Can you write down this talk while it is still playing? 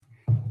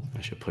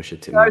I should push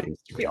it to Guys, my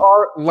Instagram. we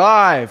are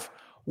live.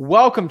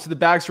 Welcome to the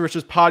Bags to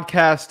Riches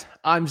podcast.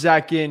 I'm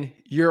Zach Ginn,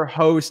 your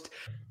host.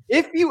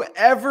 If you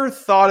ever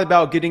thought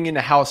about getting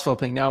into house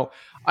flipping, now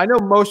I know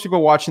most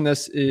people watching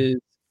this is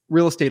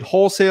real estate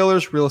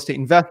wholesalers, real estate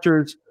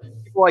investors,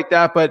 people like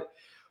that, but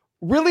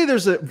really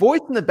there's a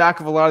voice in the back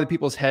of a lot of the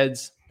people's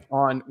heads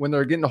on when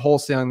they're getting to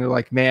wholesaling. They're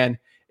like, man,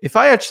 if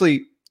I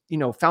actually,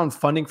 found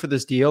funding for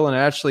this deal and I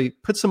actually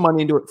put some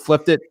money into it,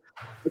 flipped it,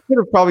 I could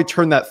have probably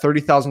turned that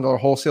 $30,000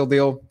 wholesale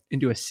deal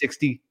into a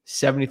 $60,000,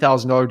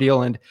 $70,000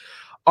 deal. And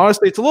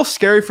honestly, it's a little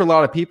scary for a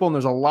lot of people, and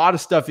there's a lot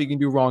of stuff you can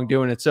do wrong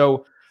doing it.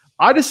 So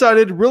I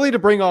decided really to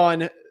bring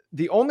on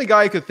the only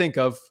guy I could think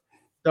of,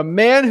 the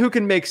man who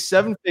can make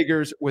seven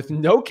figures with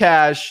no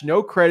cash,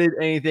 no credit,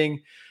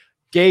 anything,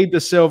 Gabe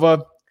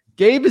Dasilva.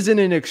 Gabe is in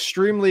an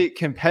extremely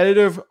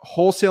competitive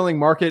wholesaling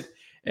market,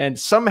 and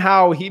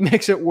somehow he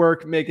makes it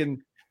work,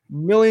 making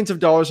millions of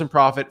dollars in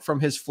profit from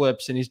his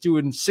flips, and he's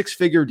doing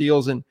six-figure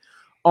deals. And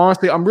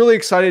honestly, I'm really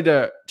excited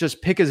to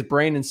just pick his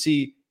brain and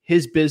see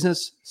his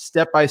business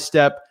step by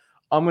step.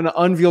 I'm going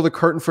to unveil the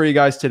curtain for you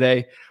guys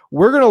today.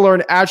 We're going to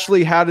learn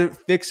actually how to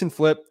fix and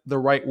flip the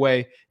right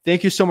way.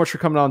 Thank you so much for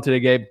coming on today,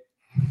 Gabe.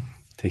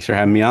 Thanks for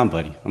having me on,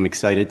 buddy. I'm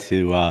excited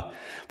to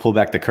pull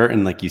back the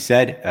curtain. Like you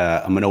said,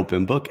 I'm an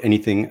open book.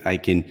 Anything I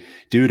can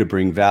do to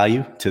bring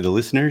value to the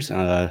listeners,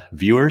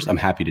 viewers, I'm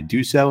happy to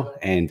do so.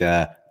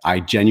 And I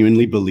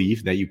genuinely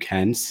believe that you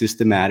can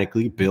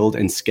systematically build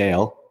and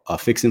scale a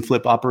fix and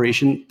flip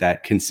operation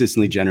that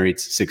consistently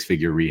generates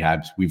six-figure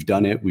rehabs. We've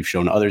done it. We've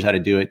shown others how to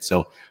do it.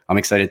 So I'm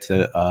excited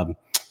to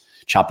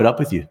chop it up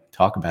with you,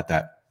 talk about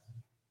that.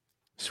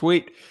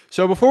 Sweet.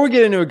 So before we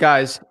get into it,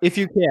 guys, if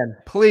you can,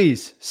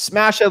 please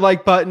smash that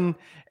like button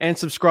and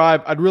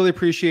subscribe. I'd really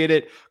appreciate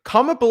it.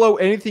 Comment below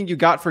anything you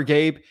got for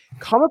Gabe.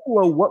 Comment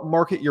below what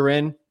market you're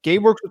in.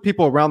 Gabe works with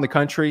people around the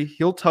country.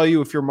 He'll tell you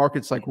if your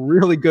market's like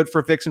really good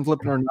for fix and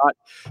flipping or not.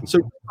 So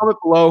comment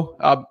below.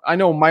 I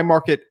know my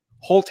market,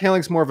 wholesaling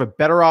is more of a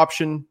better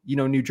option.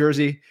 New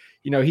Jersey,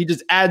 he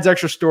just adds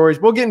extra stories.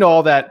 We'll get into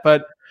all that.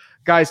 But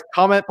guys,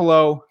 comment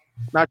below,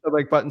 smash that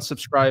like button,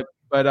 subscribe.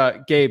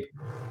 But Gabe,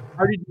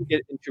 how did you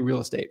get into real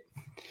estate?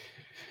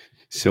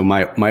 So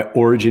my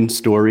origin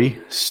story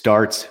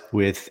starts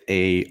with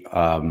a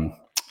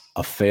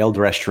failed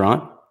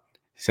restaurant.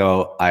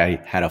 So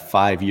I had a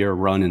 5-year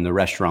run in the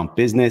restaurant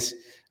business.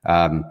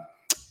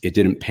 It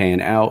didn't pan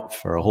out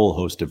for a whole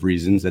host of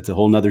reasons. That's a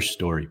whole nother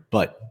story.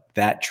 But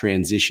that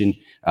transition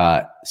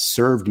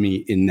served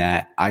me in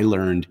that I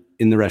learned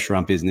in the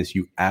restaurant business,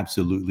 you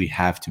absolutely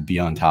have to be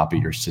on top of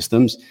your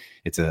systems.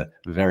 It's a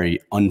very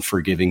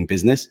unforgiving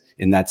business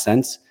in that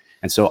sense.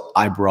 And so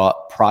I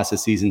brought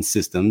processes and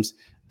systems,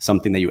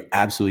 something that you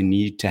absolutely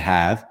need to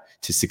have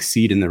to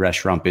succeed in the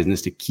restaurant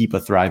business, to keep a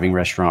thriving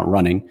restaurant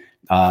running,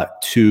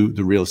 to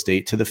the real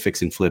estate, to the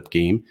fix and flip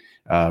game.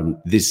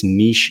 This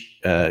niche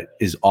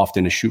is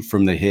often a shoot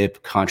from the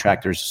hip,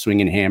 contractors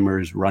swinging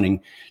hammers, running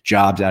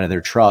jobs out of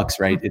their trucks,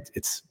 right?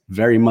 It's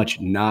very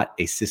much not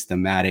a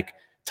systematic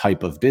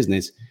type of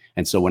business.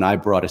 And so when I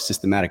brought a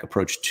systematic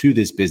approach to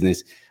this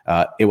business,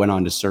 it went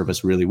on to serve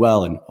us really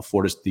well and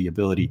afford us the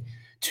ability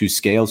to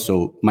scale.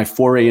 So my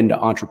foray into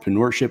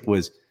entrepreneurship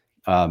was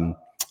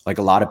like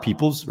a lot of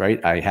people's,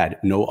 right? I had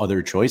no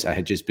other choice. I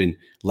had just been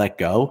let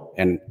go,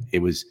 and it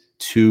was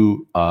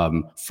 2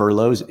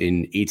 furloughs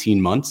in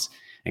 18 months,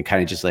 and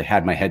kind of just like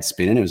had my head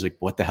spinning. It was like,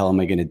 what the hell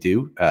am I going to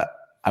do?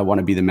 I want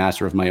to be the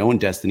master of my own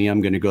destiny. I'm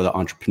going to go the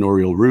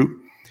entrepreneurial route.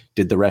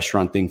 Did the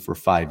restaurant thing for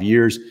 5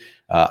 years.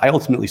 I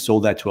ultimately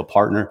sold that to a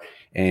partner,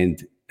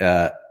 and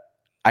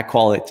I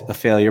call it a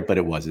failure, but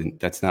it wasn't.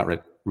 That's not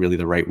really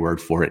the right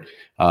word for it.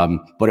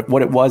 But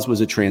what it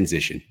was a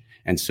transition.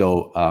 And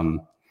so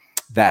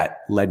that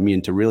led me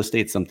into real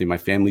estate, something my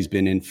family's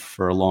been in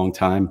for a long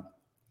time.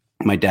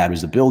 My dad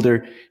was a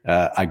builder.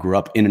 I grew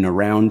up in and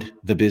around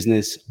the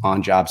business,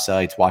 on job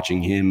sites,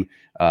 watching him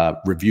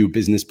review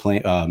business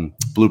plan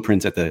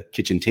blueprints at the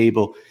kitchen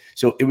table.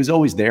 So it was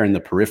always there in the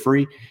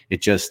periphery.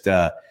 It just,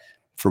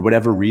 for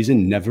whatever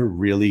reason, never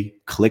really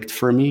clicked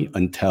for me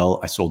until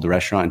I sold the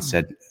restaurant and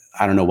said,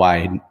 I don't know why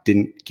I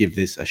didn't give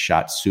this a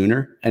shot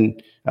sooner.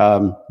 And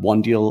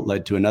one deal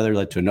led to another,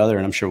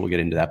 and I'm sure we'll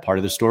get into that part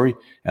of the story.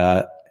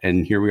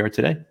 And here we are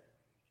today.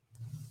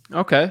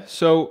 Okay.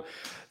 So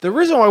the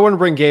reason why I want to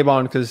bring Gabe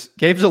on, because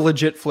Gabe's a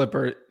legit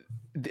flipper.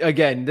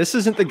 Again, this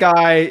isn't the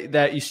guy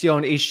that you see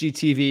on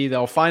HGTV.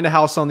 They'll find a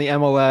house on the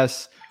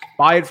MLS,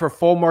 buy it for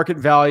full market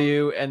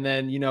value, and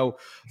then,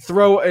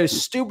 throw a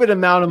stupid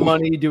amount of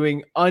money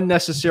doing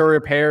unnecessary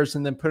repairs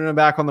and then putting them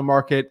back on the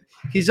market.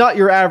 He's not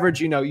your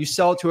average, you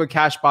sell it to a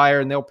cash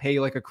buyer and they'll pay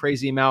like a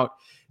crazy amount.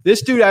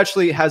 This dude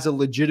actually has a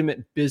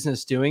legitimate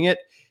business doing it.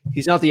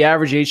 He's not the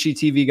average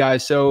HGTV guy.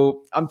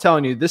 So I'm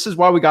telling you, this is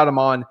why we got him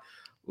on.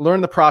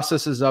 Learn the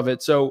processes of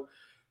it. So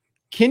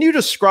can you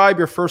describe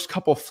your first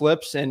couple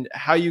flips and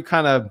how you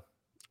kind of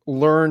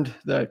learned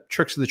the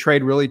tricks of the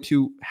trade really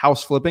to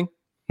house flipping?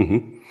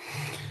 Mm-hmm.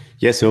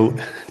 Yeah. So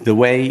the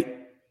way,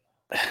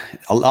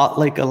 a lot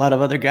like a lot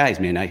of other guys,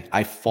 man,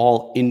 I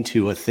fall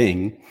into a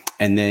thing,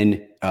 and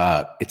then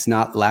it's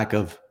not lack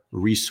of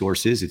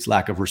resources. It's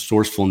lack of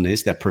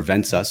resourcefulness that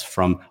prevents us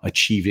from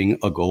achieving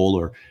a goal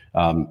or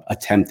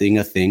attempting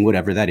a thing,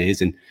 whatever that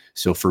is. And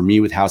so for me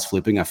with house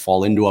flipping, I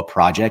fall into a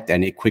project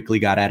and it quickly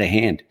got out of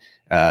hand.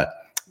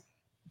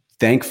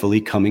 Thankfully,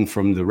 coming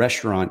from the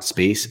restaurant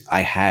space,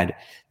 I had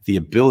the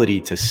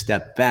ability to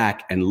step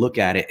back and look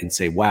at it and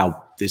say,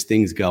 wow, this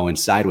thing's going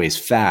sideways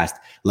fast.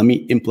 Let me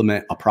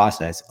implement a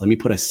process. Let me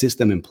put a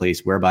system in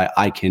place whereby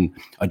I can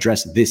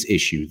address this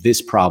issue,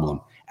 this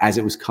problem. As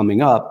it was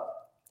coming up,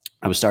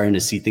 I was starting to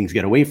see things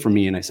get away from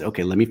me. And I said,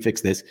 okay, let me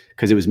fix this,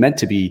 because it was meant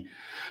to be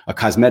a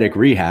cosmetic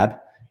rehab.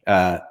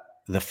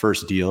 The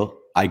first deal,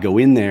 I go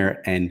in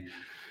there and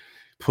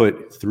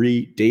put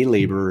 3 day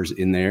laborers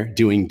in there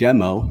doing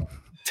demo,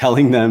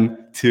 telling them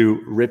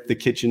to rip the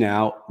kitchen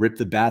out, rip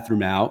the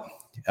bathroom out,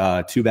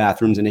 2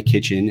 bathrooms and a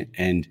kitchen,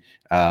 and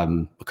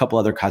a couple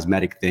other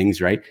cosmetic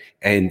things, right?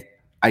 And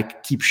I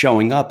keep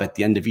showing up at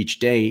the end of each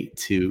day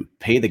to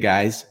pay the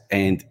guys.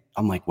 And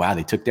I'm like, wow,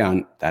 they took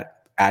down that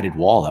added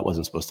wall that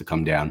wasn't supposed to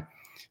come down.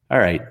 All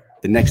right.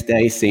 The next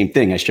day, same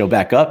thing. I show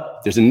back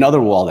up. There's another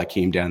wall that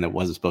came down that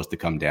wasn't supposed to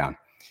come down.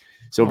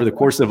 So over the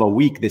course of a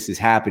week, this is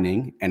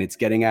happening and it's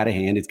getting out of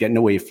hand. It's getting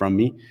away from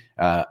me.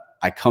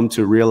 I come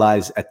to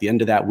realize at the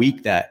end of that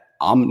week that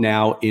I'm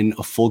now in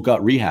a full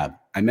gut rehab.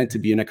 I meant to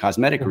be in a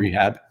cosmetic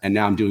rehab, and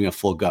now I'm doing a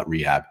full gut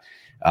rehab.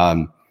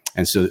 And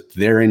so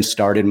therein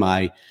started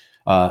my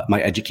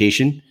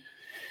education.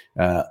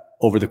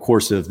 Over the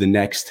course of the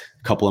next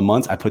couple of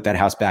months, I put that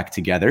house back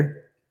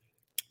together,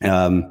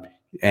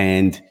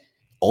 and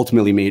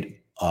ultimately made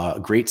a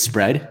great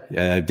spread.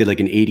 Did like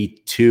an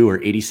 82 or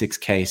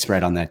 86K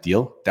spread on that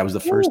deal. That was the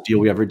first deal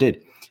we ever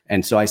did.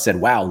 And so I said,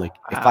 wow, if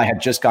I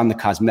had just gone the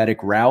cosmetic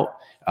route,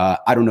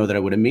 I don't know that I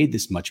would have made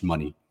this much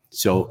money.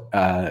 So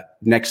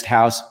next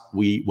house,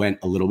 we went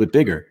a little bit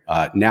bigger.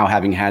 Now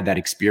having had that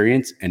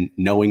experience and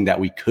knowing that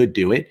we could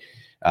do it,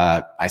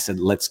 I said,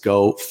 let's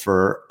go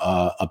for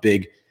a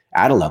big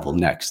ADA level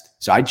next.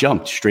 So I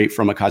jumped straight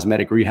from a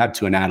cosmetic rehab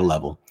to an ADA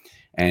level.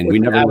 And we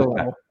never looked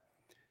back.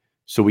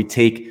 So we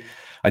take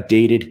a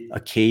dated, a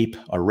cape,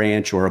 a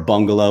ranch, or a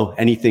bungalow,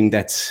 anything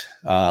that's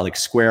like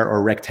square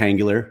or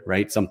rectangular,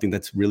 right? Something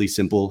that's really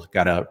simple,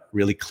 got a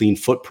really clean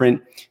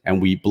footprint,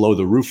 and we blow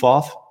the roof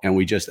off and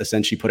we just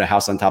essentially put a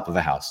house on top of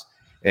a house.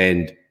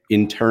 And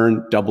in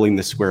turn, doubling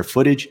the square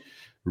footage,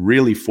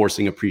 really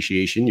forcing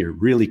appreciation. You're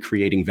really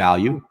creating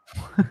value.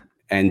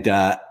 And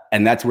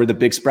that's where the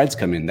big spreads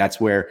come in. That's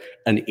where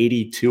an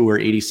 82 or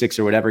 86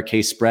 or whatever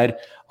case spread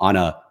on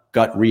a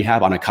gut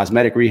rehab, on a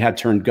cosmetic rehab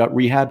turned gut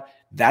rehab,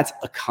 that's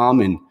a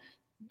common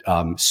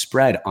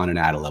spread on an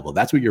ADA level.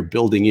 That's what you're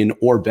building in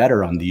or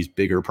better on these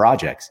bigger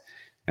projects.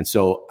 And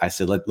so I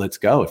said, let's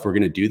go. If we're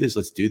going to do this,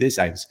 let's do this.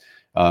 I was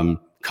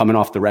coming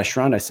off the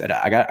restaurant. I said,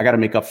 I got to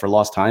make up for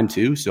lost time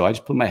too. So I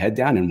just put my head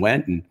down and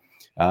went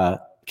and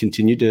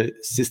continued to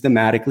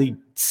systematically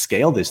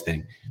scale this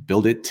thing,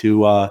 build it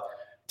to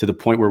the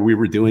point where we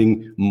were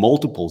doing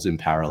multiples in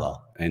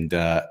parallel. And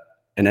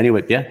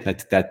anyway, yeah,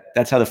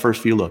 that's how the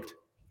first few looked.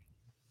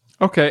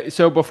 Okay,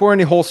 so before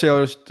any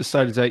wholesalers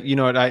decided that, you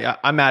know what,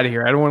 I'm out of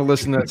here. I don't want to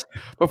listen to this.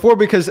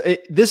 Because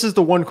this is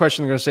the one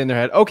question they're going to say in their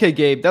head. Okay,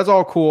 Gabe, that's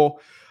all cool.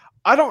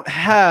 I don't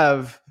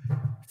have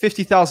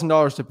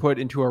 $50,000 to put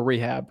into a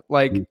rehab.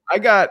 Like I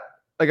got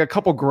like a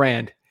couple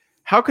grand.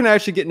 How can I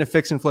actually get into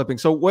fix and flipping?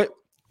 So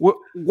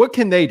what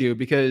can they do?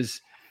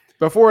 Because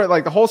before,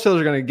 like, the wholesalers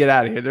are going to get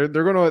out of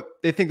here.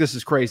 They think this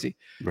is crazy.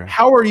 Right.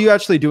 How are you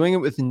actually doing it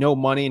with no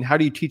money, and how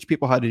do you teach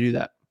people how to do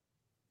that?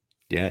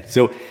 Yeah.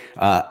 So,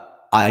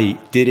 I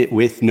did it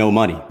with no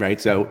money,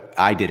 right? So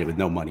I did it with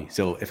no money.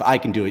 So if I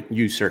can do it,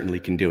 you certainly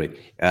can do it.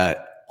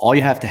 All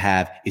you have to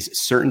have is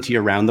certainty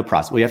around the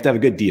process. Well, you have to have a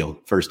good deal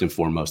first and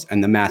foremost,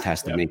 and the math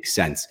has to make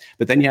sense.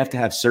 But then you have to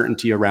have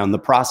certainty around the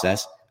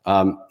process,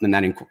 and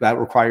that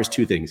requires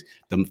 2 things: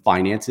 the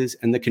finances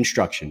and the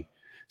construction.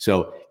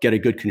 So get a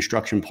good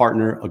construction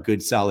partner, a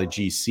good solid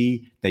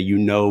GC that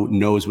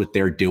knows what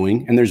they're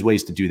doing. And there's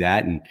ways to do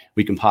that. And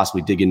we can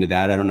possibly dig into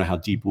that. I don't know how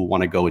deep we'll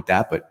want to go with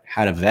that, but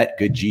how to vet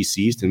good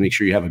GCs to make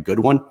sure you have a good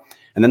one.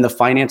 And then the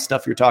finance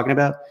stuff you're talking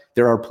about,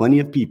 there are plenty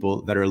of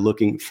people that are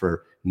looking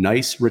for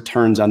nice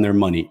returns on their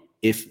money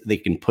if they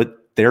can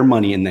put their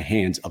money in the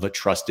hands of a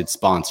trusted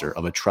sponsor,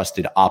 of a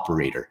trusted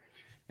operator.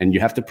 And you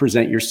have to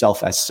present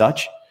yourself as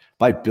such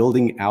by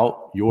building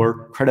out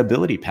your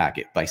credibility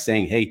packet, by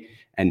saying, hey,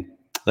 and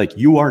like,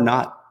 you are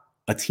not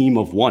a team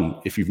of one.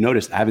 If you've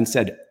noticed, I haven't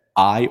said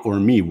I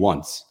or me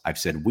once. I've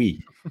said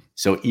we.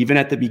 So even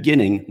at the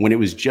beginning, when it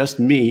was just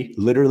me,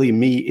 literally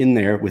me in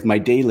there with my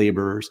day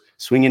laborers,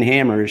 swinging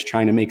hammers,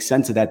 trying to make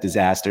sense of that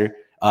disaster,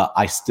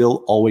 I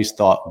still always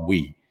thought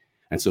we.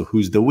 And so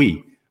who's the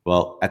we?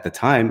 Well, at the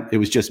time, it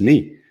was just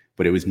me.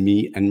 But it was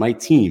me and my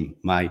team,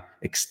 my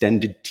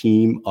extended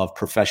team of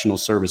professional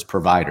service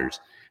providers.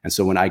 And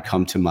so when I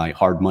come to my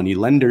hard money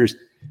lenders,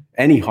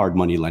 any hard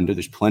money lender,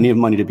 there's plenty of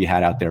money to be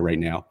had out there right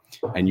now,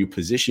 and you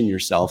position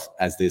yourself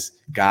as this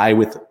guy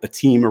with a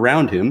team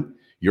around him,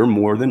 you're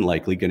more than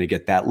likely going to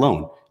get that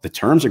loan. The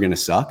terms are going to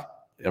suck,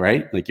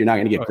 right? Like, you're not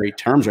going to get great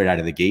terms right out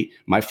of the gate.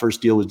 My first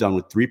deal was done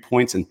with 3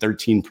 points and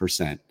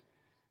 13%.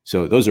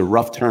 So those are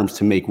rough terms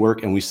to make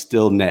work, and we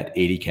still net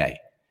 80K.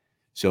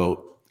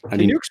 So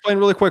can you explain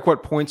really quick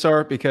what points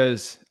are?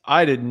 Because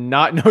I did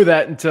not know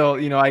that until,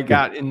 I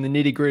got in the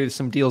nitty gritty of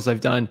some deals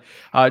I've done,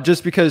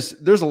 just because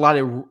there's a lot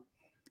of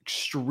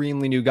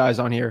extremely new guys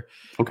on here.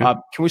 Okay.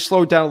 Can we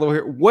slow it down a little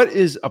here? What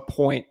is a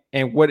point,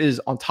 and what is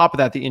on top of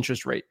that, the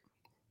interest rate?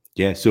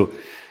 Yeah. So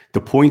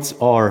the points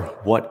are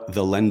what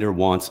the lender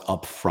wants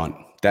up front.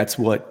 That's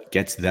what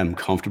gets them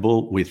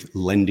comfortable with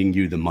lending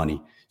you the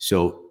money.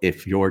 So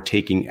if you're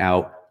taking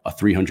out a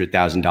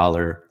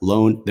 $300,000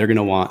 loan, they're going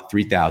to want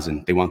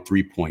 3,000. They want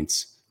 3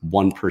 points,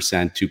 1%,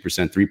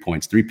 2%, 3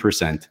 points,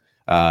 3%. Is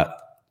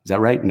that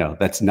right? No,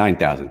 that's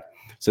 9,000.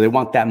 So they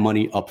want that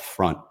money up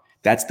front.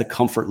 That's the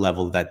comfort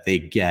level that they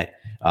get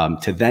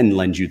to then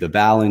lend you the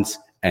balance.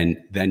 And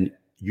then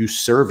you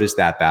service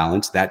that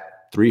balance,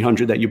 that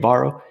 300 that you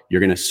borrow, you're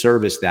going to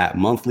service that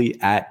monthly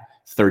at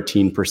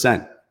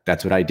 13%.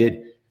 That's what I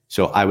did.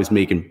 So I was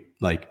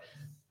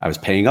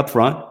paying up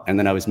front, and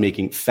then I was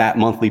making fat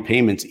monthly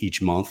payments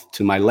each month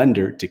to my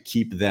lender to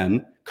keep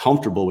them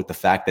comfortable with the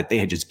fact that they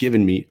had just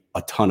given me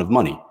a ton of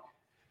money.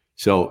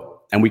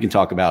 So, and we can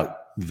talk about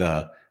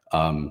the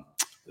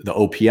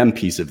OPM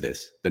piece of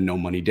this, the no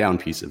money down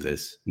piece of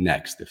this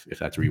next, if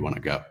that's where you want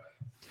to go.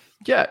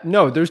 Yeah,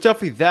 no, there's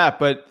definitely that.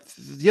 But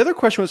the other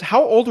question was,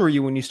 how old were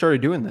you when you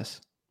started doing this?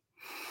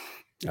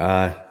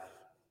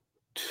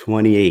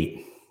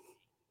 28.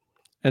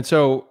 And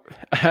so,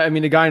 a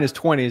guy in his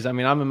 20s,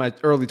 I'm in my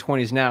early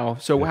 20s now.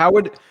 So how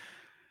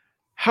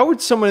would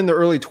someone in their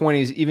early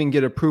 20s even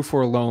get approved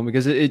for a loan?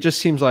 Because it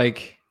just seems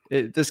like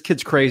this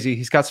kid's crazy.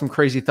 He's got some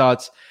crazy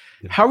thoughts.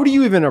 Yeah. How do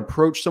you even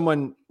approach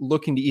someone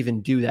looking to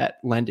even do that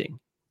lending?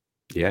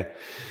 Yeah.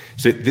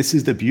 So this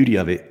is the beauty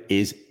of it,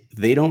 is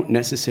they don't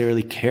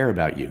necessarily care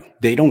about you.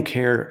 They don't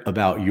care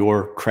about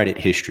your credit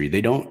history.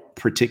 They don't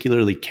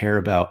particularly care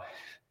about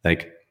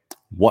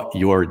what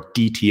your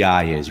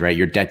DTI is, right?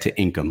 Your debt to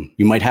income.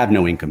 You might have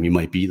no income. You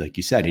might be, like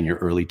you said, in your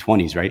early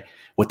 20s, right?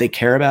 What they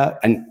care about,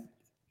 and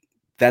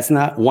that's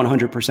not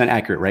 100%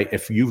 accurate, right?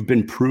 If you've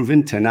been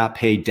proven to not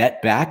pay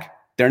debt back,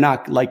 they're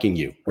not liking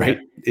you, right?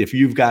 If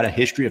you've got a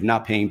history of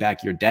not paying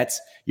back your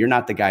debts, you're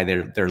not the guy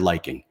they're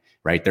liking,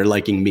 right? They're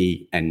liking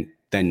me. And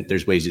then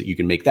there's ways that you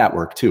can make that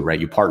work too, right?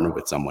 You partner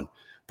with someone.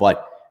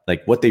 But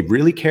what they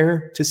really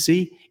care to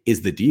see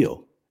is the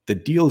deal. The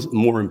deal's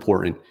more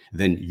important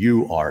than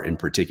you are in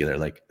particular.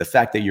 The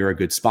fact that you're a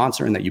good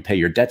sponsor and that you pay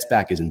your debts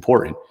back is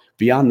important.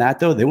 Beyond that,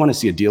 though, they want to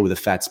see a deal with a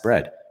fat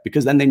spread,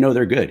 because then they know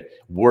they're good.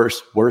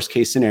 Worst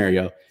case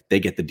scenario, they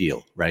get the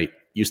deal, right?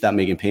 You stop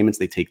making payments,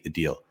 they take the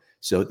deal.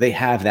 So they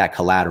have that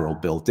collateral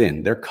built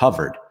in. They're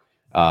covered.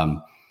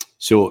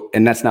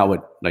 And that's not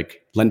what,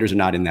 lenders are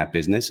not in that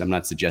business. I'm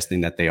not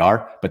suggesting that they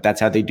are, but that's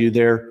how they do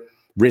their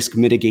risk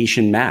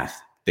mitigation math.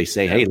 They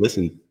say, hey,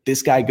 listen,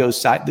 this deal goes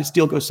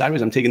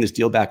sideways. I'm taking this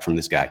deal back from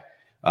this guy,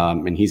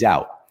 and he's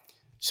out.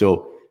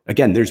 So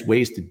again, there's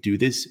ways to do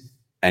this.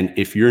 And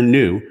if you're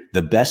new,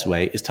 the best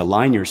way is to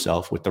line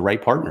yourself with the right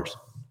partners.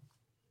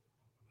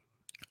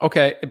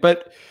 Okay.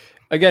 But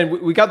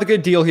again, we got the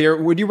good deal here.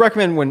 Would you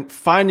recommend, when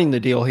finding the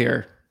deal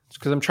here,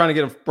 because I'm trying to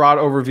get a broad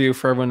overview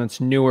for everyone that's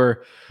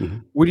newer,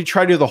 would you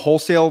try to do the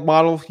wholesale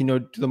model,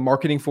 do the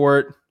marketing for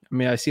it?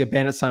 I see a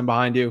bandit sign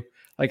behind you.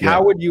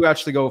 How would you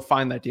actually go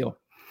find that deal?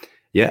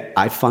 Yeah,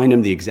 I find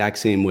them the exact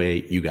same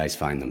way you guys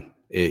find them.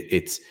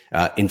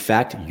 In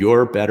fact,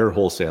 you're better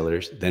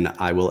wholesalers than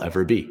I will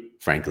ever be,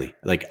 frankly.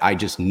 I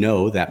just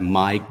know that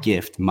my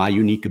gift, my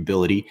unique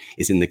ability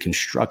is in the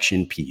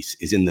construction piece,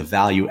 is in the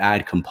value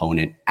add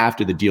component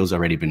after the deal's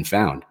already been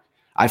found.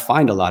 I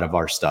find a lot of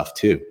our stuff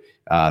too.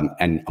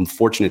 And I'm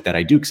fortunate that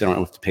I do, because I don't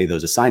have to pay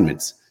those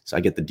assignments. So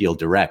I get the deal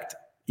direct,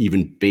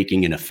 even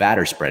baking in a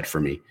fatter spread for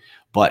me.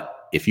 But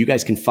if you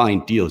guys can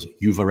find deals,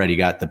 you've already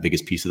got the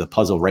biggest piece of the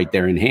puzzle right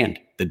there in hand.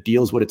 The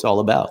deal's what it's all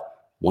about.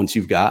 Once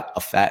you got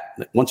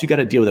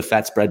a deal with a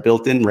fat spread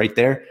built in right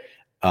there,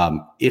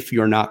 if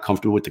you're not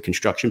comfortable with the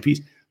construction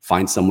piece,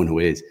 find someone who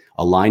is.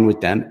 Align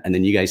with them, and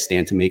then you guys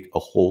stand to make a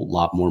whole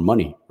lot more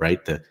money, right?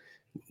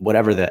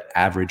 Whatever the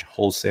average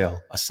wholesale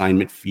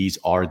assignment fees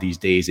are these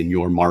days in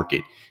your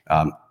market,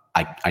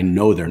 I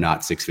know they're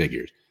not six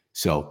figures.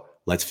 So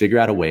let's figure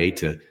out a way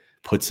to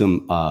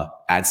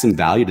add some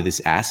value to this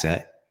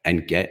asset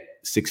and get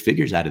six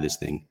figures out of this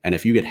thing. And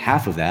if you get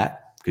half of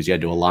that, because you had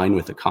to align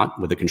with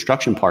a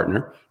construction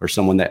partner or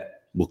someone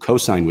that will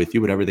co-sign with you,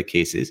 whatever the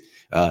case is,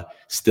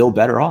 still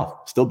better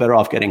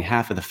off getting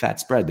half of the fat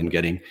spread than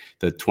getting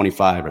the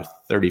 $2,500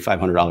 or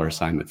 $3,500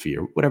 assignment fee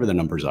or whatever the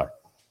numbers are.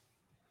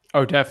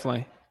 Oh,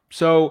 definitely.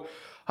 So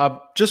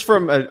just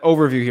from an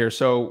overview here.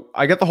 So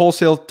I get the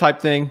wholesale type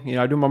thing,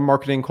 I do my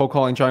marketing, cold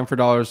calling, trying for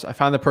dollars. I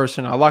find the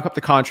person, I lock up the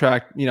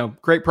contract,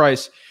 great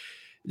price.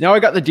 Now I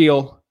got the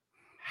deal.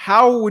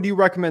 How would you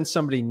recommend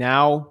somebody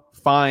now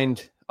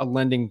find a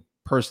lending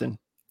person?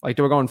 Do I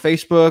go on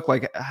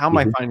Facebook? How am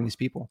I finding these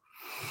people?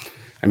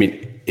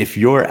 If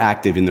you're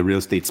active in the real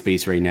estate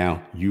space right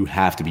now, you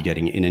have to be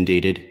getting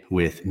inundated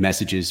with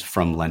messages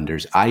from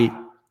lenders. I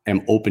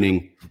am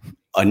opening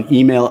an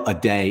email a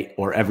day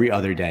or every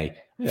other day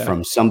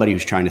from somebody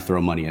who's trying to throw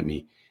money at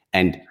me.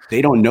 And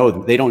they don't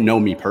know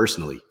me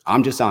personally.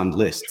 I'm just on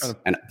lists.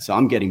 And so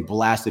I'm getting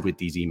blasted with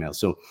these emails.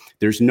 So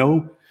there's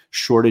no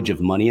shortage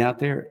of money out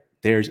there.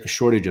 There's a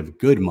shortage of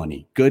good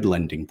money, good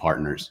lending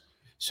partners.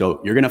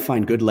 So you're going to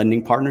find good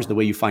lending partners the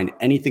way you find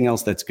anything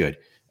else that's good.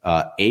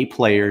 A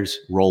players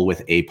roll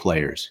with A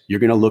players. You're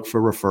going to look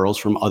for referrals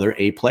from other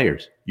A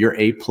players. Your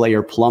A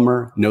player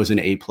plumber knows an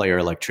A player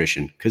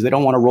electrician because they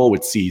don't want to roll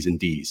with C's and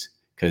D's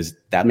because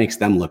that makes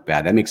them look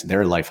bad. That makes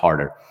their life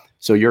harder.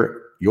 So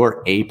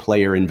your A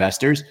player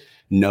investors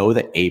know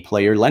that A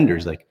player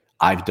lenders, like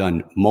I've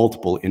done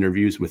multiple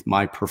interviews with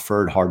my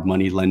preferred hard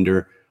money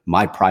lender,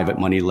 my private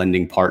money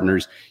lending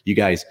partners. You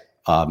guys,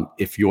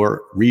 if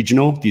you're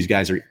regional, these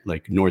guys are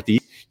like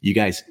Northeast, you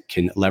guys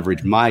can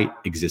leverage my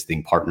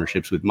existing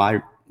partnerships with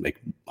my like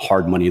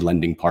hard money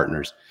lending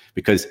partners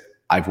because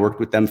I've worked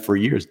with them for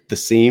years. The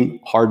same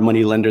hard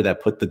money lender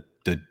that put the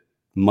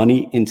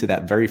money into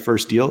that very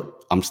first deal,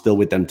 I'm still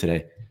with them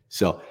today.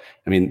 So,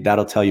 I mean,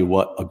 that'll tell you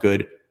what a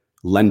good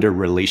lender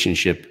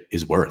relationship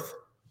is worth.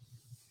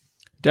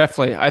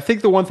 Definitely. I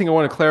think the one thing I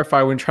want to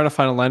clarify when trying to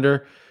find a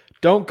lender,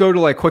 don't go to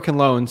like Quicken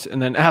Loans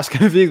and then ask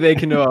if they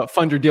can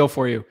fund your deal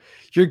for you.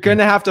 You're going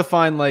to have to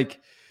find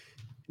like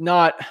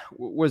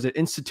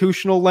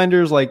institutional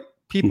lenders, like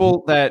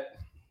people that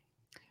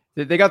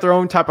they got their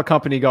own type of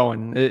company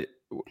going.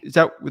 Would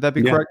that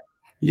be correct?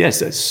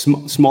 Yes,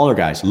 smaller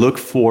guys. Look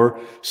for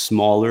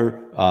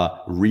smaller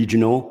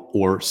regional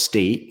or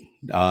state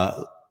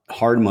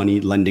hard money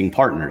lending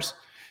partners.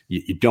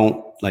 You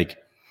don't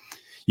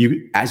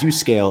as you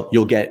scale,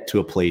 you'll get to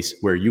a place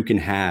where you can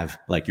have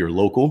like your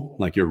local,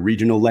 like your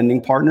regional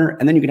lending partner,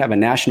 and then you can have a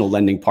national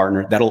lending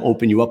partner that'll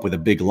open you up with a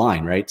big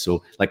line, right?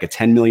 So like a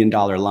 $10 million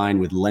line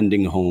with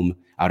Lending Home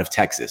out of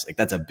Texas, like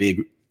that's a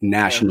big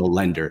national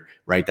lender,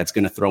 right? That's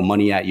going to throw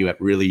money at you at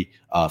really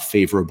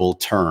favorable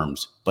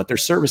terms, but their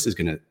service it's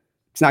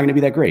not going to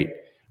be that great,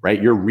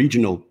 right? Your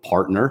regional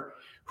partner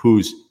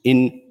who's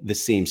in the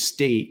same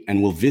state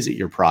and will visit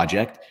your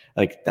project,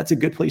 like that's a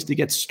good place to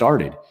get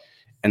started.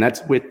 And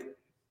that's with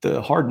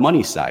the hard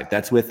money side.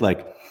 That's with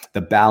like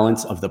the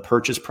balance of the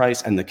purchase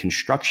price and the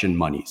construction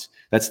monies.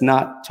 That's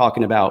not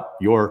talking about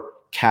your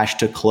cash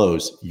to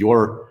close,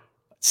 your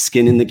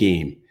skin in the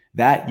game.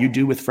 That you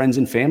do with friends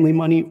and family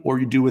money, or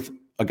you do with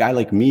a guy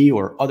like me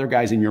or other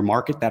guys in your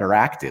market that are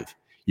active.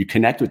 You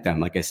connect with them.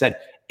 Like I said,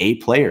 A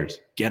players,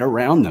 get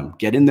around them,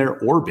 get in their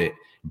orbit,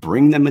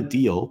 bring them a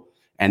deal,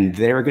 and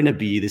they're going to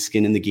be the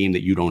skin in the game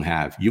that you don't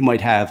have. You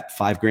might have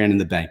 $5,000 in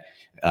the bank.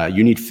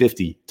 You need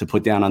 50 to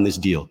put down on this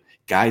deal.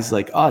 Guys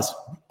like us,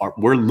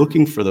 we're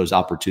looking for those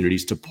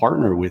opportunities to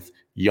partner with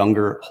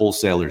younger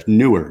wholesalers,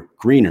 newer,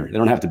 greener. They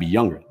don't have to be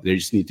younger. They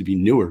just need to be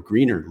newer,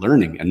 greener,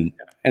 learning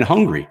and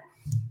hungry.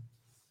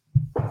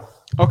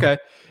 Okay.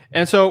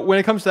 And so when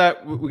it comes to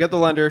that, we got the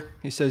lender.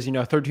 He says,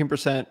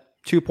 13%,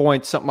 2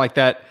 points, something like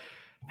that.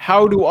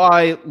 How do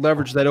I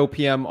leverage that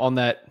OPM on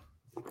that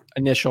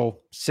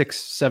initial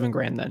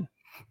 $6-7 then?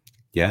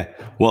 Yeah.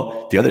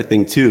 Well, the other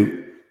thing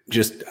too,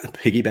 just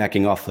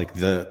piggybacking off like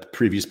the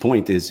previous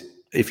point is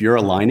if you're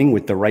aligning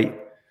with the right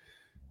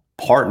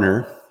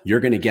partner, you're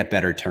going to get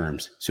better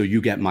terms. So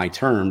you get my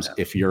terms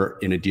if you're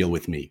in a deal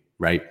with me,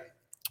 right?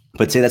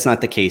 But say that's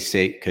not the case,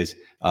 because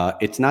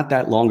it's not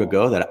that long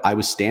ago that I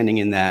was standing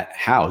in that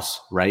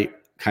house, right?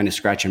 Kind of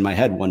scratching my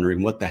head,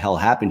 wondering what the hell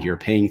happened here,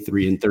 paying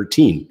 3 and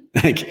 13.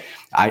 Like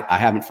I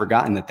haven't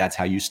forgotten that's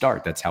how you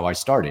start. That's how I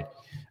started.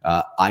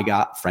 I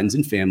got friends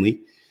and family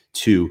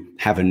to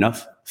have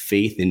enough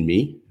faith in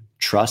me,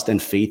 trust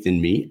and faith in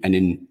me. And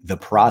in the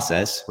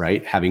process,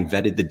 right, having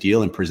vetted the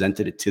deal and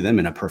presented it to them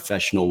in a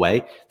professional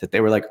way, that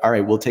they were like, all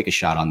right, we'll take a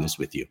shot on this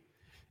with you.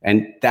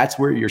 And that's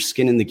where your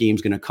skin in the game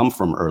is going to come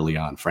from early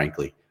on,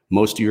 frankly.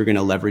 Most of you are going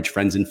to leverage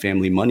friends and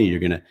family money. You're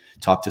going to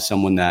talk to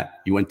someone that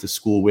you went to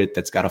school with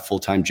that's got a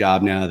full-time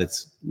job now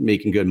that's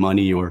making good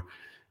money, or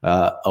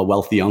a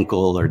wealthy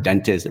uncle or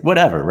dentist, or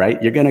whatever,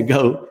 right? You're going to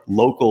go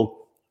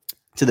local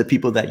to the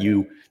people that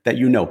you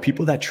know,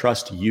 people that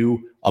trust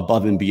you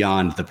above and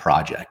beyond the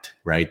project,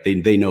 right?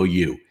 They know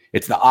you.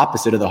 It's the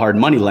opposite of the hard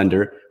money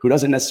lender who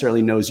doesn't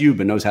necessarily knows you,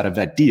 but knows how to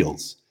vet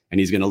deals. And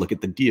he's going to look at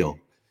the deal.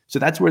 So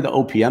that's where the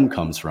OPM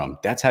comes from.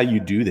 That's how you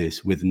do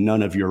this with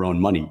none of your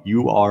own money.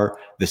 You are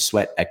the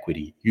sweat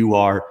equity. You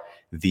are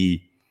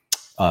the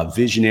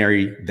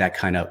visionary that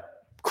kind of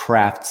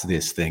crafts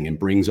this thing and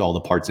brings all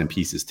the parts and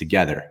pieces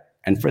together.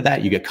 And for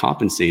that, you get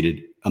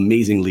compensated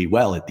amazingly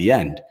well at the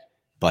end.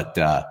 But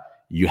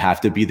you have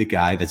to be the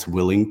guy that's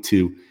willing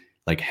to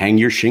like hang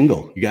your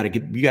shingle. You got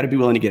to be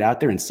willing to get out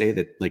there and say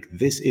that like,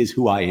 this is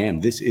who I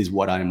am. This is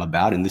what I am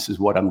about. And this is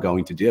what I'm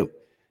going to do.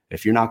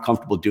 If you're not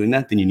comfortable doing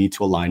that, then you need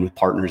to align with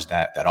partners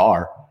that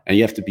are, and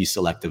you have to be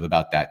selective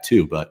about that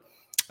too. But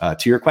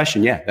to your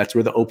question, yeah, that's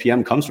where the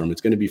OPM comes from. It's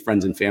going to be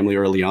friends and family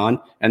early on.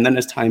 And then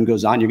as time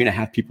goes on, you're going to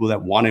have people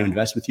that want to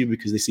invest with you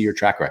because they see your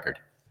track record.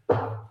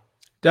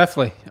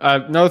 Definitely.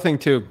 Another thing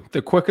too,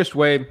 the quickest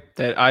way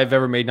that I've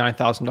ever made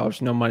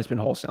 $9,000, no money's been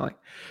wholesaling.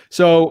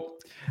 So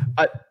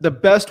the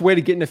best way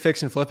to get into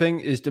fix and flipping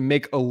is to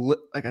make a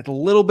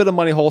little bit of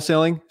money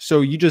wholesaling.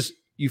 So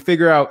you you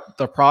figure out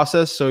the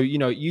process. So, you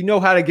know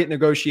how to get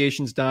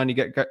negotiations done. You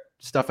get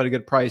stuff at a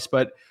good price,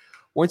 but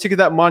once you get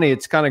that money,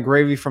 it's kind of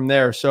gravy from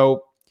there.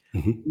 So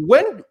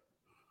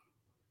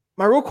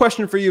my real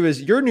question for you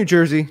is, you're in New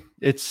Jersey.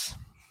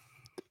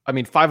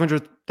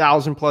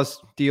 500,000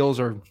 plus deals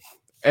are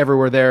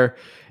everywhere there.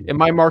 In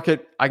my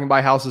market, I can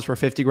buy houses for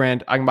 50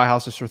 grand. I can buy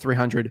houses for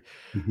 300.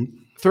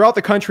 Throughout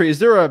the country, is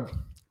there a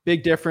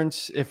big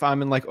difference if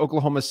I'm in like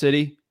Oklahoma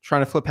City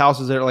trying to flip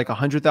houses that are like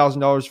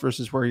 $100,000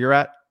 versus where you're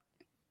at?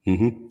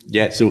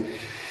 Yeah. So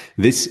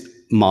this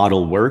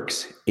model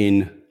works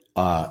in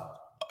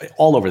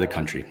all over the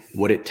country.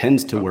 What it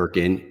tends to work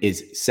in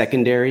is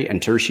secondary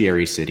and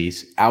tertiary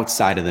cities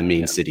outside of the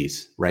main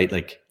cities, right?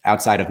 Like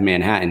outside of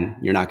Manhattan,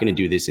 you're not going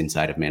to do this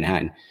inside of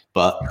Manhattan.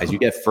 But as you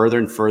get further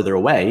and further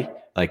away,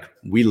 like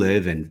we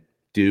live and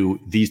do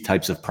these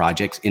types of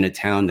projects in a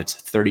town that's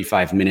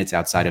 35 minutes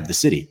outside of the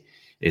city.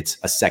 It's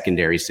a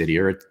secondary city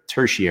or a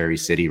tertiary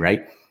city,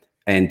 right?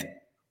 And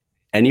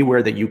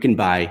anywhere that you can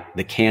buy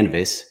the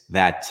canvas,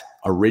 that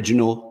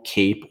original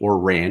cape or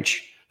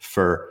ranch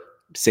for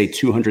say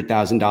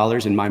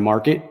 $200,000 in my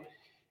market,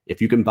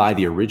 if you can buy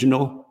the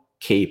original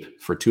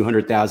cape for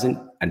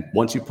 $200,000, and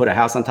once you put a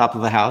house on top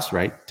of a house,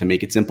 right, to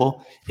make it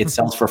simple, it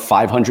sells for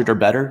 500 or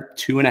better,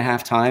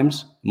 2.5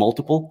 times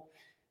multiple.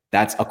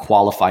 That's a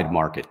qualified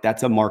market.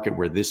 That's a market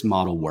where this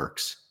model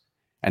works.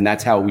 And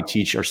that's how we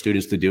teach our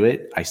students to do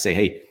it. I say,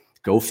 hey,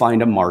 go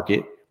find a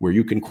market where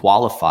you can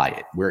qualify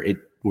it,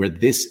 where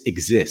this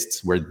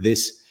exists, where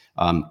this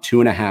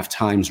 2.5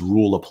 times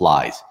rule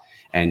applies.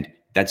 And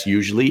that's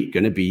usually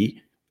going to be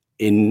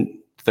in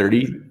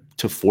 30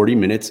 to 40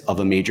 minutes of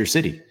a major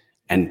city.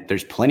 And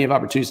there's plenty of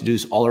opportunities to do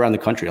this all around the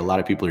country. A lot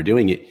of people are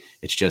doing it.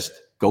 It's just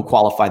go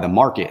qualify the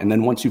market. And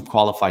then once you've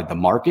qualified the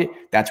market,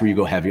 that's where you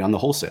go heavy on the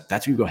wholesale.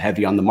 That's where you go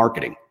heavy on the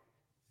marketing.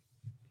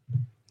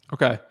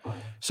 Okay.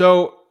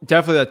 So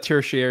definitely that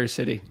tertiary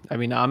city. I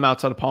mean, I'm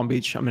outside of Palm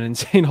Beach. I'm in an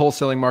insane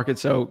wholesaling market.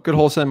 So good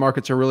wholesaling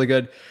markets are really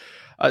good.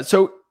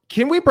 So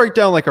can we break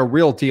down like a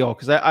real deal?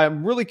 Because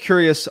I'm really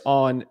curious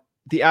on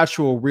the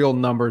actual real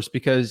numbers,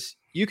 because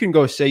you can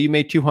go say you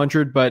made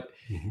 200, but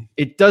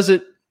it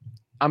doesn't.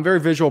 I'm a very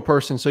visual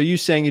person. So you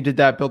saying you did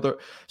that builder.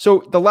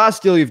 So the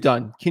last deal you've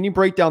done, can you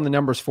break down the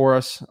numbers for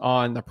us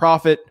on the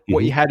profit,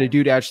 what you had to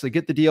do to actually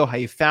get the deal, how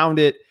you found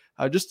it,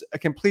 just a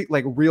complete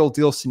like real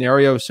deal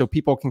scenario so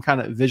people can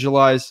kind of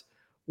visualize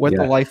what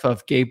the life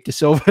of Gabe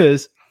Dasilva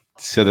is?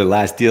 So the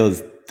last deal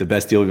is the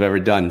best deal we've ever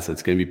done. So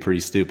it's going to be pretty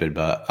stupid,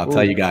 but I'll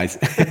tell you guys.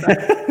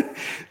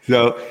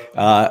 So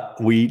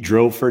we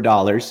drove for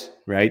dollars,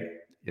 right?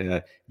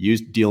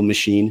 Used deal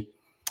machine,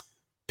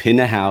 pin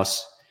a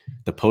house.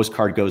 The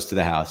postcard goes to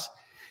the house.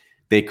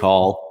 They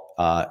call.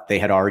 They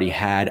had already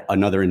had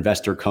another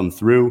investor come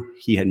through.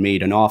 He had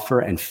made an offer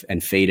and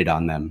faded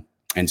on them.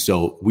 And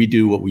so we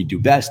do what we do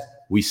best.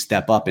 We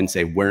step up and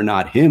say, we're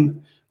not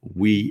him.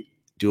 We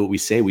do what we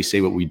say. We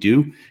say what we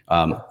do.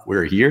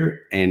 We're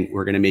here and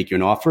we're going to make you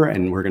an offer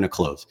and we're going to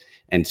close.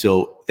 And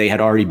so they had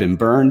already been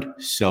burned.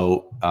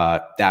 So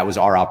that was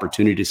our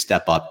opportunity to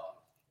step up.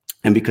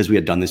 And because we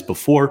had done this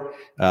before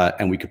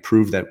and we could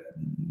prove that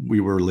we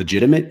were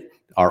legitimate,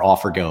 our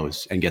offer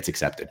goes and gets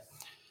accepted.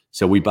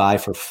 So we buy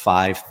for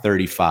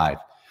 $535.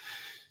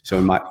 So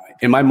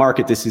in my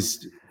market, this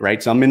is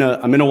right. So I'm in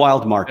a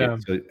wild market. Yeah.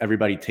 So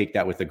everybody take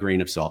that with a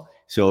grain of salt.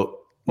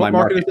 So what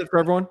market is it for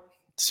everyone?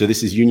 So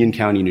this is Union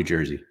County, New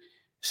Jersey.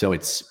 So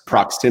it's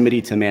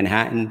proximity to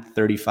Manhattan,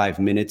 35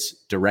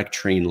 minutes, direct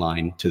train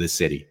line to the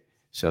city.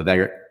 So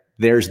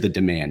there's the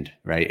demand,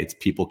 right? It's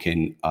people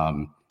can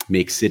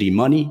make city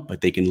money,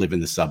 but they can live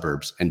in the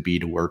suburbs and be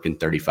to work in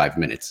 35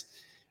 minutes.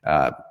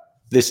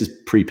 This is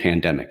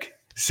pre-pandemic.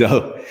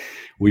 So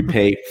we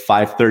pay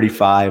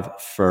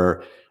 $535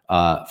 for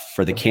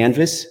the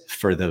canvas.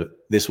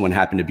 This one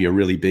happened to be a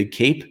really big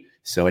cape,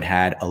 so it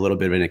had a little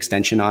bit of an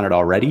extension on it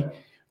already.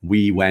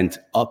 We went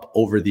up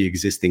over the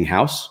existing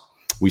house.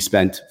 We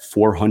spent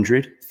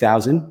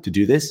 $400,000 to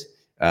do this.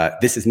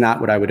 This is not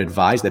what I would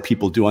advise that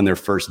people do on their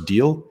first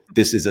deal.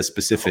 This is a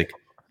specific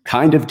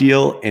kind of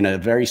deal in a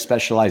very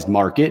specialized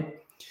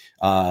market.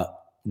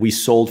 We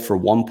sold for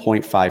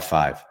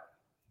 1.55.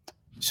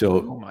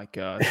 So, oh my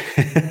God.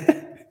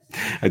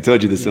 I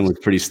told you this one was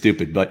pretty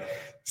stupid, but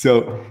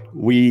so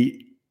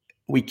we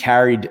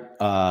carried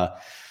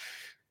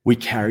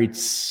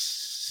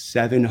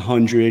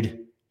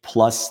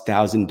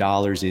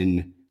 $700,000+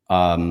 in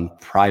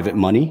private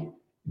money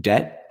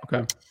debt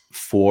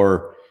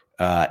for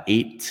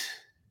 8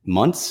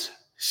 months.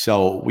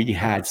 So we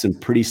had some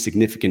pretty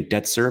significant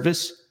debt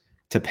service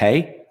to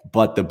pay,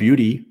 but the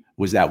beauty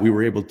was that we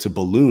were able to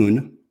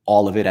balloon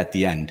all of it at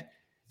the end.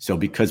 So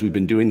because we've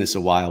been doing this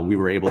a while, we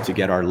were able to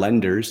get our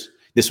lenders.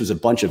 This was a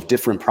bunch of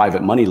different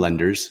private money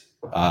lenders.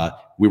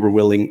 They were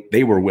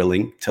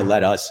willing to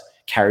let us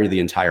carry the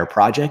entire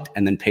project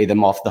and then pay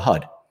them off the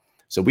HUD.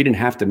 So we didn't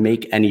have to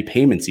make any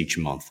payments each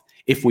month.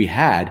 If we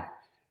had,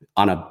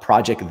 on a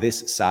project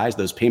this size,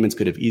 those payments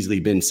could have easily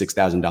been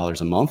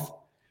 $6,000 a month,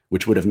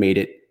 which would have made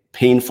it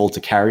painful to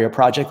carry a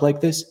project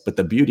like this. But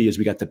the beauty is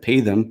we got to pay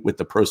them with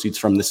the proceeds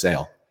from the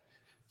sale.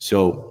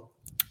 So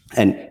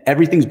And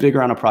everything's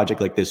bigger on a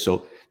project like this.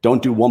 So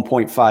don't do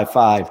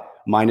 1.55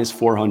 minus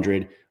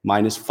 400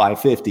 minus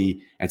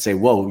 550 and say,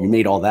 whoa, you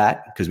made all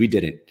that, because we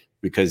didn't,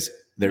 because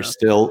there's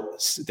still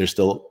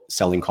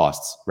selling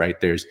costs, right?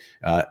 There's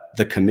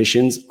the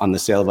commissions on the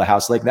sale of a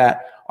house like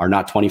that are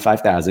not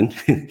 25,000,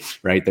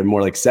 right? They're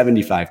more like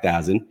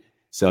 75,000.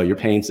 So you're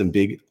paying some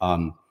big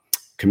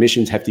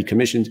commissions, hefty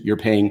commissions. You're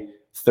paying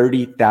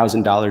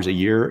 $30,000 a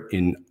year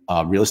in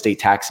real estate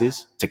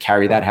taxes to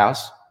carry that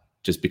house,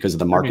 just because of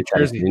the market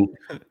that it's in.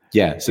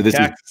 Yeah. So this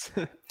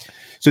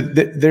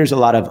there's a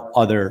lot of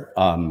other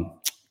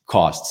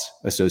costs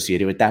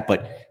associated with that.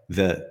 But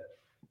the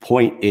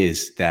point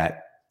is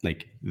that,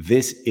 like,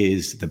 this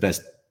is the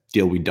best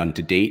deal we've done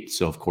to date.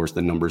 So of course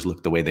the numbers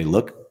look the way they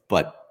look,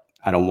 but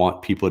I don't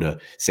want people to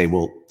say,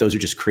 well, those are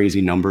just crazy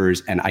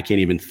numbers and I can't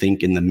even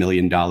think in the $1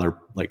 million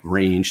like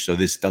range, so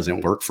this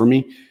doesn't work for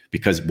me.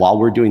 Because while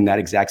we're doing that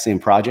exact same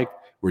project,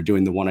 we're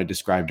doing the one I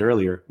described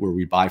earlier, where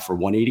we buy for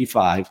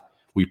 185,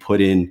 we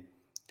put in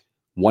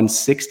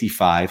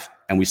 165,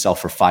 and we sell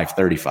for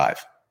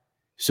 535.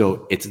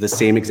 So it's the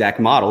same exact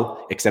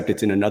model, except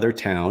it's in another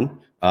town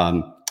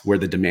where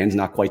the demand's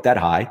not quite that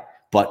high,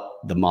 but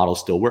the model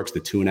still works. The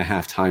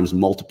 2.5 times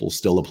multiple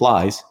still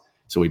applies.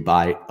 So we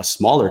buy a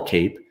smaller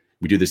cape.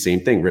 We do the same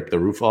thing, rip the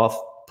roof off,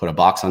 put a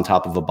box on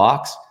top of a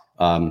box,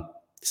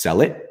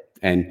 sell it,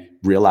 and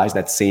realize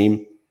that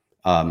same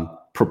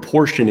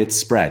proportionate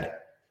spread,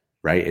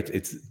 right?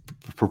 It's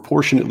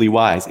proportionately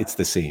wise, it's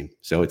the same.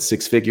 So it's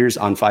 6 figures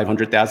on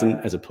 500,000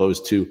 as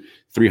opposed to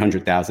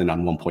 300,000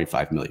 on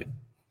 1.5 million.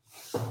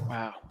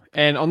 Wow.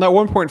 And on that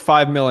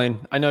 1.5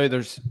 million, I know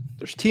there's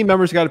team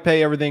members got to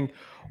pay everything.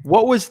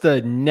 What was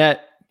the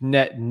net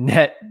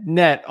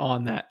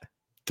on that?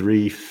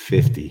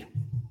 350.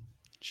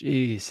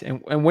 Jeez.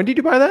 And when did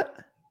you buy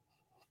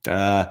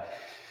that?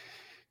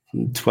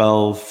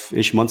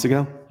 12-ish months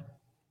ago.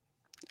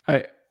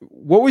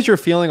 What was your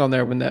feeling on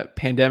there when that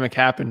pandemic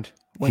happened?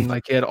 When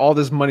like you had all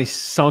this money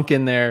sunk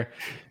in there,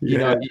 you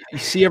know, you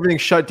see everything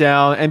shut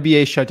down,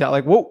 NBA shut down.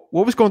 Like what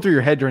was going through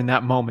your head during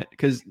that moment?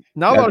 Because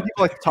not a lot of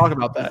people like to talk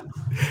about that.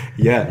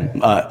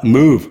 Yeah.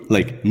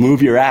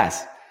 Move your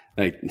ass.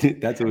 Like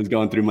that's what was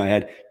going through my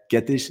head.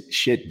 Get this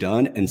shit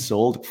done and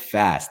sold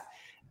fast.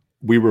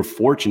 We were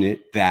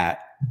fortunate that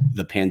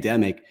the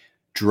pandemic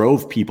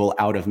drove people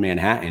out of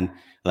Manhattan,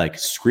 like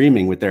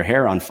screaming with their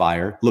hair on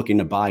fire, looking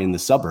to buy in the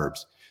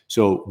suburbs.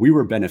 So we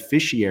were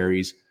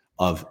beneficiaries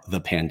of the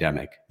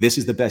pandemic. This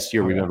is the best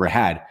year we've ever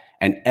had.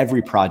 And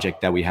every project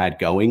that we had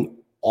going,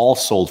 all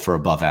sold for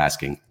above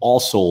asking,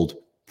 almost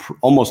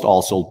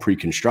all sold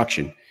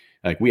pre-construction.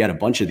 Like we had a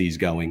bunch of these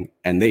going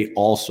and they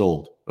all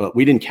sold.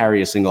 We didn't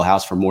carry a single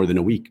house for more than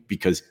a week,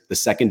 because the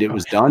second it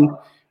was done,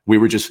 we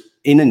were just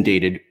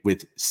inundated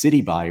with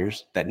city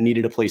buyers that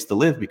needed a place to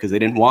live, because they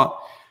didn't want,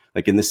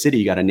 like in the city,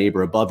 you got a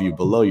neighbor above you,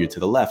 below you, to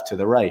the left, to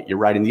the right. You're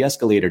riding the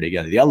escalator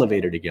together, the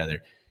elevator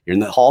together. You're in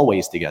the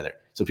hallways together.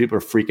 So people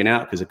are freaking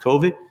out because of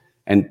COVID.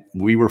 And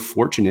we were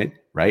fortunate,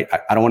 right?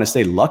 I don't want to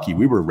say lucky.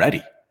 We were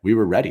ready.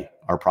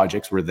 Our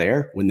projects were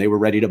there when they were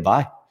ready to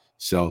buy.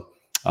 So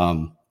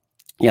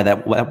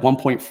that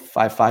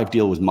 1.55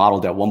 deal was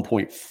modeled at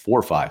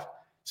 1.45.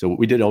 So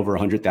we did over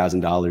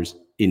 $100,000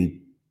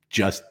 in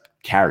just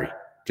carry,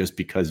 just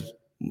because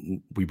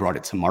we brought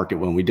it to market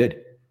when we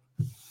did.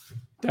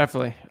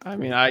 Definitely. I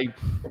mean,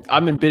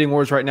 I'm in bidding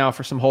wars right now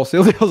for some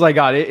wholesale deals I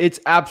got.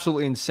 It's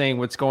absolutely insane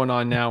what's going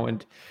on now.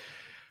 And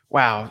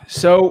wow.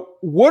 So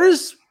what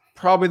is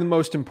probably the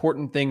most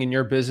important thing in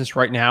your business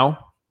right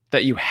now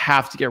that you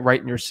have to get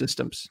right in your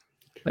systems?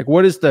 Like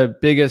what is the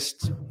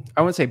biggest,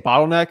 I wouldn't say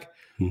bottleneck,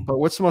 but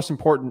what's the most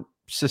important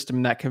system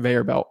in that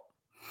conveyor belt?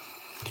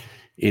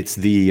 It's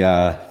the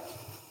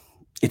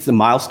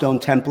milestone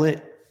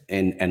template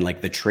and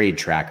like the trade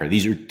tracker.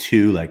 These are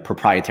two like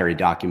proprietary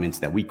documents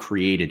that we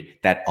created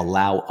that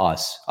allowed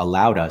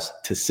us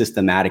to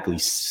systematically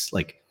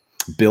like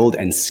build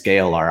and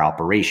scale our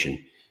operation.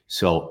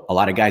 So a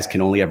lot of guys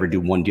can only ever do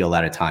one deal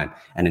at a time.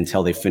 And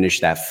until they finish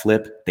that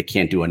flip, they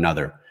can't do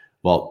another.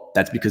 Well,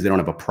 that's because they don't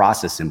have a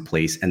process in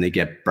place and they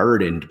get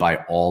burdened by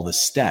all the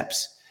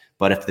steps.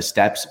 But if the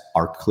steps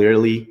are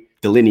clearly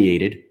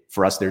delineated,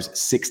 for us, there's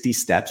 60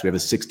 steps. We have a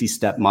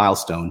 60-step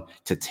milestone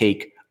to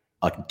take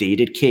a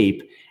dated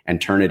cape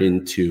and turn it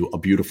into a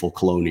beautiful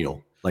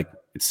colonial. Like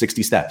it's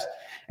 60 steps.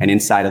 And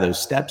inside of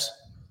those steps,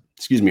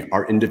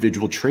 are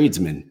individual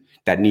tradesmen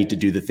that need to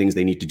do the things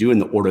they need to do in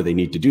the order they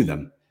need to do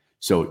them.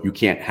 So you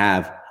can't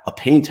have a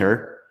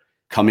painter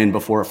come in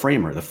before a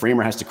framer. The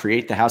framer has to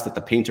create the house that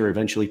the painter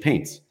eventually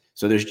paints.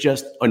 So there's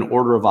just an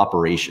order of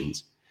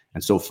operations.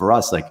 And so for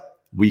us, like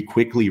we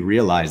quickly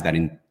realized that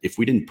if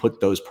we didn't put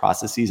those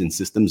processes and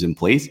systems in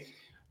place,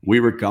 we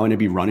were going to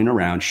be running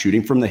around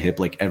shooting from the hip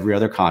like every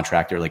other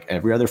contractor, like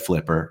every other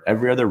flipper,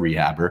 every other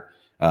rehabber.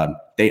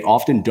 They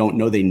often don't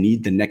know they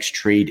need the next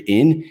trade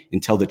in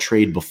until the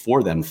trade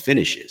before them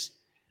finishes.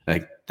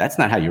 Like that's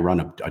not how you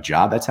run a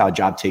job. That's how a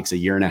job takes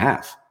 1.5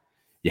 years.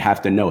 You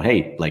have to know,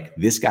 hey, like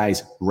this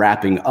guy's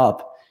wrapping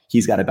up.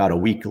 He's got about a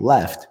week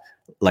left.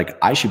 like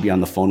I should be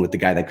on the phone with the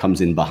guy that comes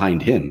in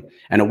behind him.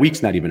 And a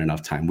week's not even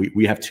enough time.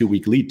 We have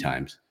 2-week lead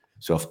times.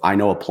 So if I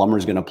know a plumber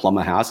is going to plumb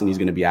a house and he's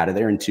going to be out of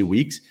there in 2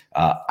 weeks,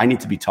 I need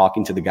to be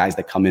talking to the guys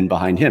that come in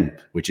behind him,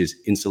 which is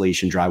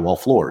insulation, drywall,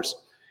 floors.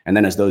 And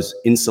then as those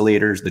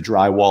insulators, the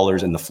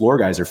drywallers, and the floor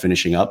guys are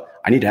finishing up,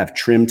 I need to have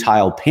trim,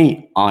 tile,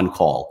 paint on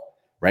call,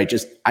 right?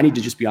 I need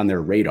to just be on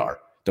their radar.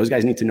 Those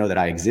guys need to know that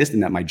I exist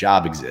and that my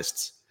job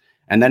exists.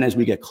 And then as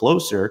we get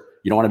closer,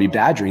 you don't want to be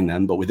badgering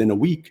them, but within a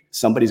week,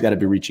 somebody's got to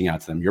be reaching out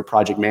to them. Your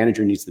project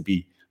manager needs to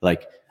be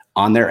like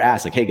on their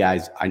ass, like, hey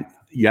guys,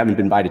 you haven't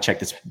been by to check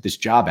this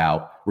job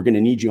out. We're going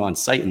to need you on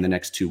site in the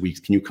next 2 weeks.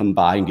 Can you come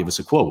by and give us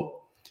a quote?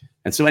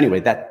 And so anyway,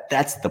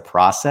 that's the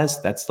process.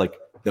 That's like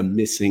the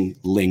missing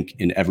link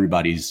in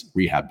everybody's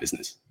rehab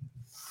business.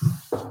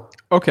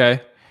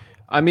 Okay.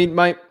 I mean,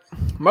 my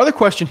other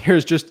question here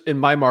is just in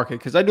my market,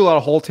 because I do a lot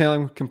of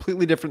wholesaling,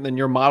 completely different than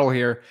your model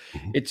here.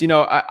 Mm-hmm. It's,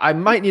 I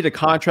might need a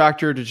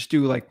contractor to just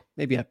do like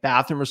maybe a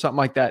bathroom or something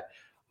like that.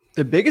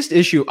 The biggest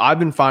issue I've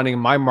been finding in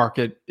my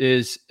market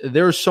is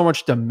there's so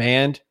much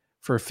demand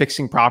for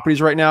fixing properties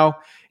right now.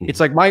 Mm-hmm. It's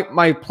like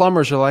my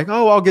plumbers are like,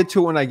 oh, I'll get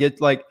to it when I get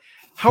like,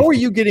 how are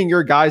you getting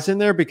your guys in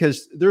there?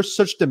 Because there's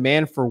such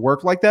demand for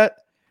work like that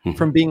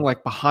from being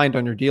like behind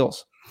on your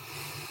deals.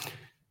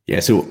 Yeah.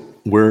 So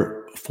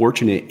we're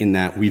fortunate in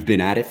that we've been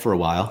at it for a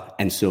while.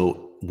 And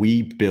so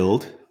we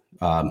build,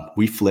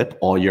 we flip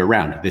all year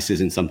round. This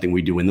isn't something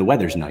we do when the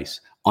weather's nice.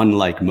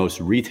 Unlike most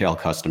retail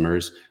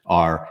customers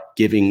are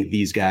giving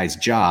these guys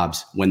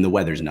jobs when the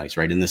weather's nice,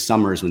 right? In the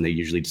summers when they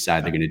usually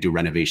decide they're going to do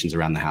renovations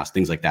around the house,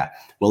 things like that.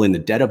 Well, in the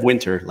dead of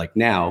winter, like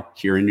now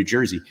here in New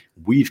Jersey,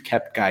 we've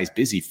kept guys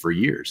busy for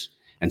years.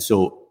 And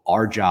so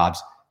our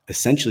jobs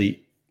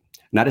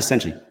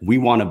we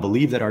want to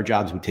believe that our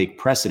jobs would take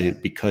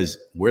precedent because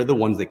we're the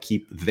ones that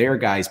keep their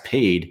guys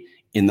paid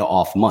in the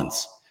off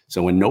months.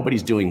 So when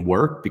nobody's doing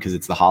work because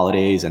it's the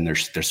holidays and they're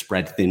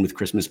spread thin with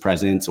Christmas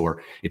presents,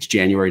 or it's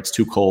January, it's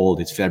too cold,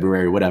 it's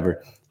February,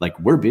 whatever, like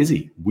we're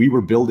busy. We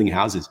were building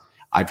houses.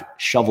 I've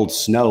shoveled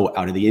snow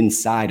out of the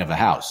inside of a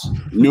house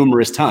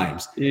numerous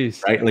times,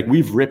 right? Like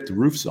we've ripped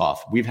roofs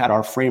off. We've had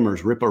our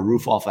framers rip a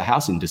roof off a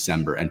house in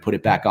December and put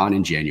it back on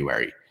in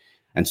January.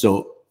 And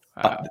so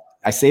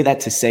I say that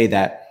to say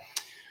that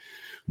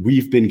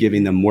we've been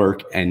giving them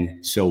work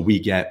and so we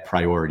get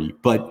priority.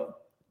 But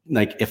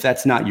like, if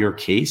that's not your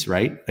case,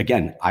 right?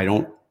 Again, I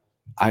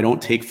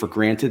don't take for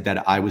granted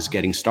that I was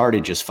getting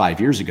started just 5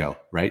 years ago,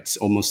 right? It's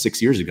almost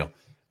 6 years ago.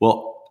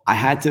 Well, I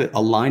had to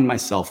align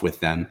myself with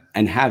them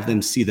and have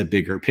them see the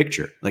bigger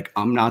picture. Like,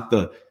 I'm not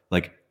the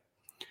like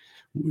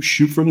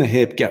shoot from the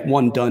hip, get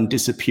one done,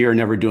 disappear,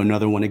 never do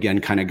another one again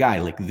kind of guy.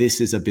 Like,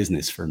 this is a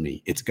business for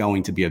me. It's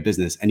going to be a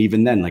business. And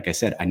even then, like I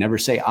said, I never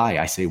say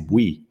I say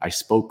we. I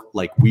spoke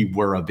like we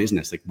were a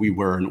business, like we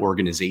were an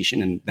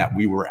organization and that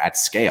we were at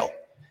scale.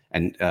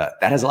 And that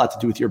has a lot to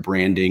do with your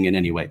branding and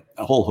anyway,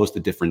 a whole host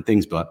of different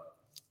things, but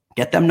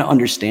get them to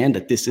understand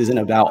that this isn't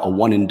about a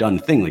one and done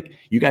thing. Like,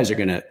 you guys are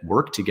going to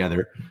work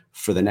together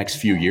for the next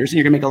few years and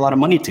you're gonna make a lot of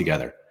money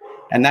together.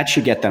 And that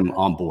should get them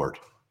on board.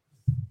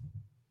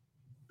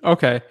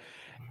 Okay.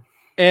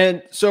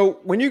 And so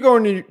when you go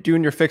into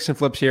doing your fix and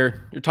flips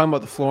here, you're talking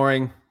about the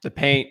flooring, the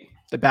paint,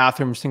 the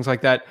bathrooms, things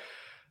like that.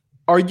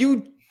 Are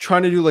you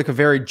trying to do like a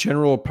very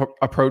general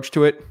approach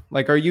to it?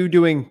 Like, are you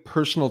doing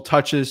personal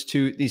touches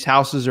to these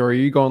houses, or are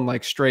you going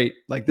like straight,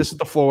 like this is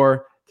the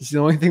floor, this is the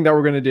only thing that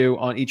we're going to do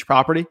on each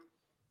property?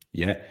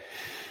 Yeah.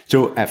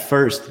 So at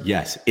first,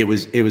 yes, it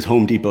was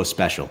Home Depot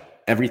special.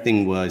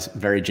 Everything was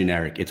very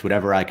generic. It's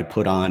whatever I could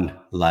put on,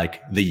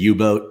 like the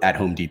U-boat at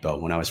Home Depot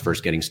when I was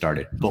first getting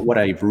started. But what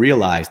I've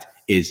realized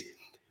is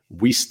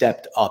we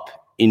stepped up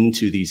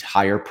into these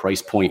higher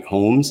price point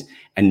homes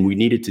and we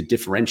needed to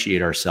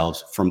differentiate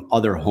ourselves from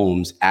other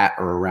homes at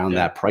or around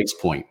that price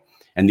point.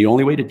 And the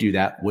only way to do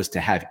that was to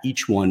have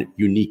each one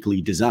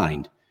uniquely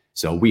designed.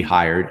 So we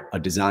hired a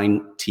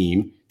design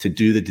team to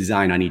do the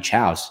design on each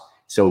house.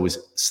 So it was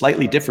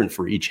slightly different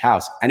for each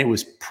house and it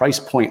was price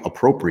point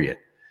appropriate.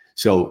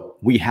 So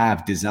we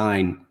have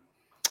design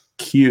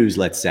queues,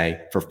 let's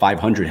say, for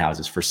 500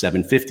 houses, for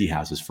 750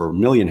 houses, for 1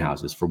 million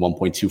houses, for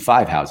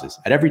 1.25 houses.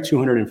 At every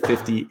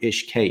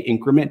 250-ish K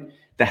increment,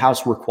 the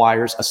house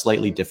requires a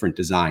slightly different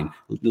design,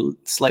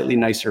 slightly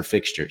nicer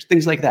fixtures,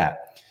 things like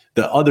that.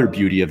 The other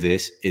beauty of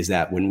this is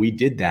that when we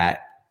did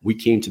that, we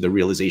came to the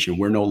realization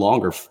we're no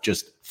longer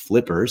just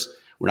flippers.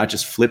 We're not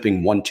just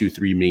flipping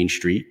 123 Main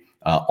Street.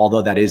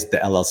 Although that is the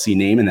LLC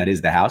name and that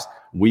is the house,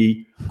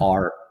 we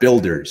are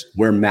builders.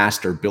 We're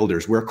master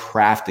builders. We're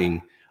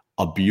crafting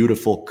a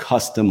beautiful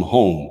custom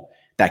home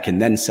that can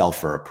then sell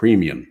for a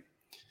premium.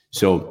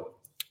 So,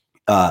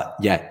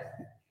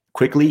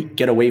 quickly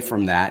get away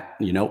from that.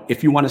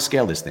 If you want to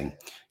scale this thing,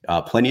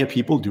 plenty of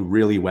people do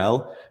really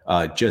well,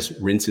 just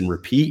rinse and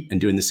repeat and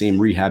doing the same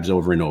rehabs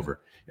over and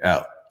over.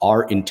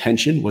 Our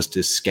intention was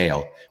to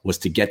scale, was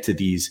to get to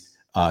these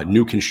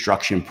new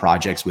construction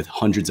projects with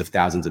hundreds of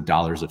thousands of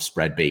dollars of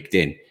spread baked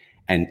in.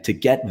 And to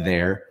get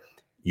there,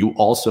 you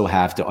also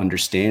have to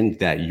understand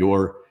that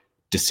your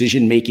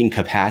decision-making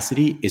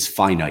capacity is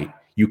finite.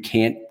 You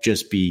can't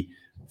just be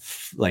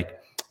like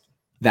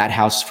that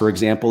house, for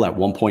example, at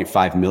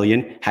 1.5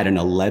 million had an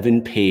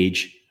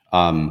 11-page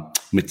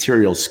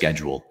material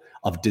schedule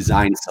of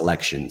design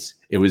selections.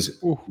 It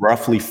was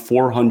roughly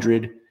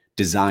 400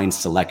 design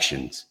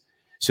selections.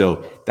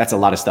 So that's a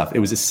lot of stuff. It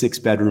was a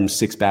 6-bedroom,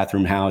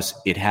 6-bathroom house.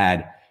 It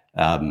had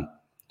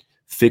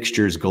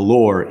fixtures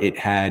galore. It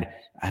had,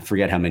 I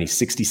forget how many,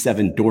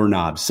 67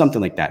 doorknobs,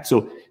 something like that.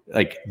 So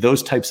like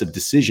those types of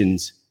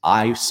decisions,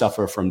 I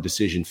suffer from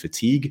decision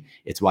fatigue.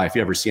 It's why if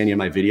you ever see any of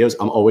my videos,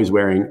 I'm always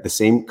wearing the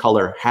same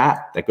color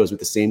hat that goes with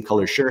the same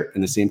color shirt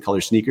and the same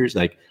color sneakers.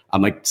 Like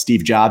I'm like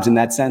Steve Jobs in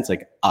that sense,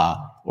 like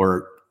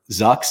or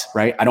Zucks,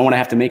 right? I don't want to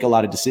have to make a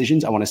lot of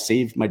decisions. I want to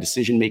save my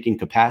decision-making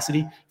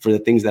capacity for the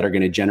things that are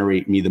going to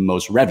generate me the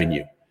most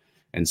revenue.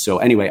 And so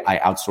anyway, I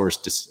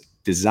outsource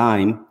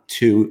design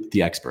to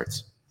the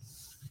experts.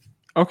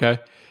 Okay.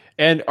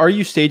 And are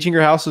you staging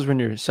your houses when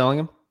you're selling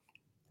them?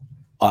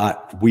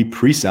 We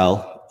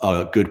pre-sell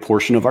a good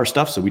portion of our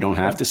stuff, so we don't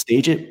have to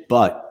stage it,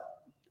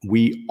 but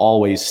we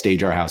always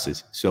stage our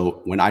houses.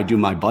 So when I do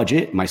my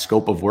budget, my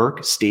scope of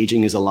work,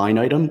 staging is a line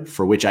item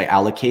for which I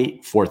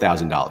allocate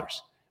 $4,000.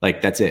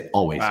 Like that's it,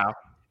 always. Wow.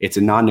 It's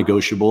a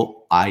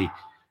non-negotiable. I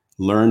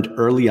learned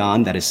early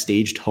on that a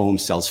staged home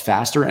sells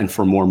faster and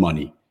for more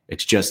money.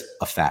 It's just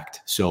a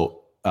fact.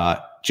 So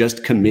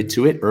just commit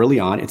to it early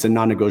on. It's a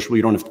non-negotiable.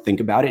 You don't have to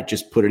think about it.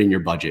 Just put it in your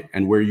budget.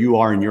 And where you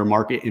are in your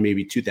market, it may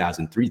be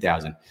 2,000,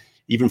 3,000,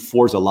 even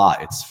 4 is a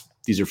lot.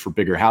 These are for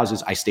bigger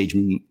houses. I stage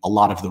a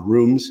lot of the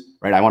rooms,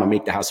 right? I want to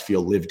make the house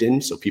feel lived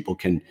in so people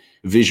can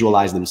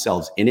visualize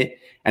themselves in it.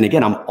 And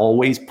again, I'm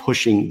always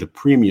pushing the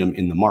premium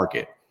in the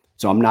market.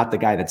 So I'm not the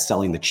guy that's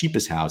selling the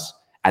cheapest house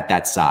at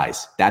that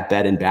size, that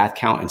bed and bath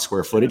count and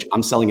square footage.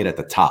 I'm selling it at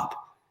the top.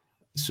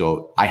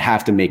 So I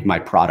have to make my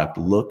product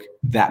look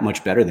that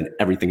much better than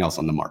everything else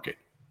on the market.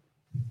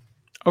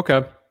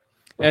 Okay.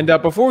 And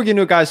before we get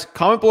into it, guys,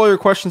 comment below your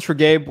questions for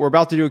Gabe. We're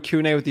about to do a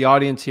Q&A with the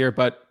audience here,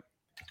 but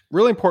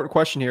really important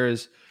question here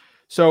is,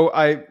 so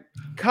I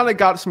kind of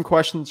got some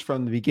questions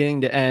from the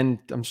beginning to end.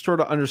 I'm sure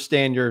to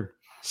understand your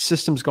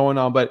systems going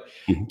on, but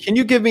can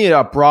you give me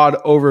a broad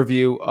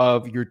overview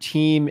of your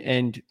team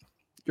and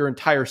your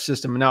entire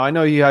system? Now, I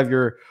know you have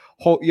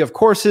you have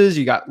courses,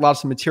 you got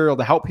lots of material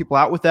to help people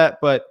out with that,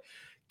 but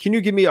can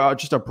you give me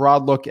just a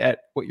broad look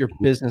at what your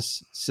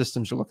business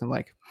systems are looking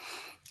like?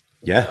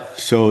 Yeah.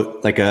 So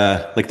like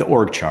the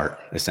org chart,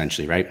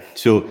 essentially, right?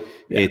 So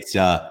it's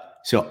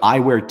so I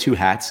wear 2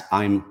 hats.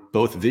 I'm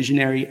both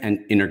visionary and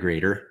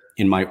integrator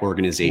in my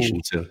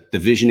organization. So the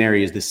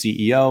visionary is the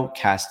CEO,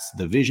 casts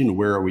the vision.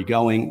 Where are we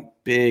going?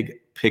 Big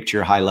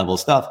picture, high level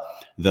stuff.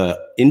 The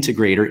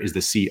integrator is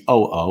the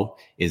COO,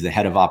 is the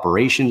head of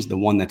operations, the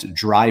one that's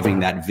driving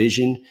that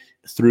vision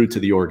through to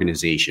the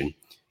organization.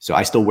 So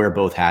I still wear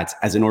both hats.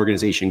 As an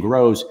organization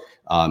grows,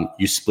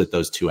 you split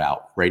those 2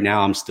 out. Right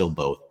now, I'm still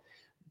both.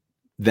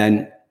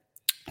 Then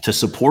to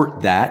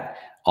support that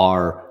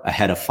are a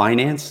head of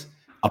finance,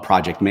 a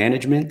project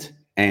management,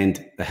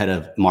 and a head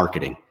of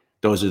marketing.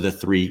 Those are the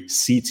 3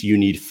 seats you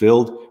need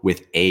filled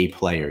with A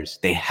players.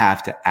 They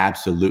have to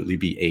absolutely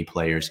be A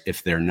players.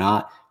 If they're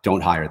not,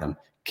 don't hire them.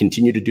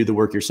 Continue to do the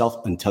work yourself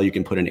until you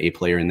can put an A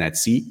player in that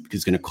seat, because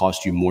it's going to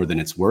cost you more than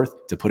it's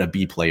worth to put a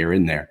B player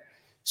in there.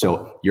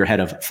 So your head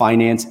of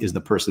finance is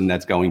the person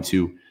that's going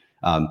to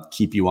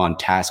keep you on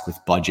task with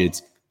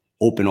budgets,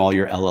 open all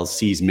your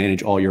LLCs,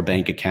 manage all your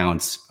bank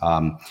accounts,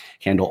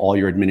 handle all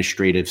your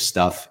administrative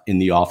stuff in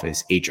the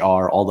office,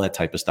 HR, all that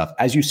type of stuff.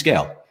 As you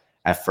scale,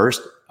 at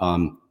first,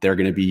 they're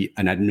going to be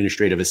an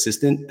administrative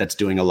assistant that's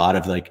doing a lot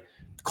of like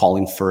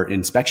calling for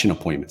inspection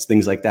appointments,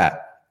 things like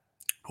that.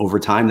 Over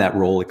time, that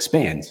role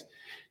expands.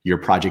 Your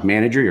project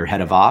manager, your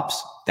head of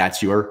ops,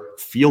 that's your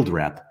field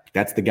rep.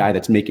 That's the guy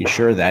that's making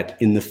sure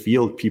that in the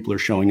field, people are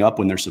showing up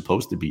when they're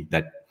supposed to be,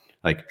 that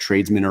like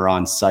tradesmen are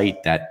on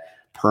site, that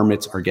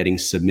permits are getting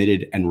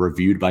submitted and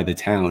reviewed by the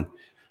town.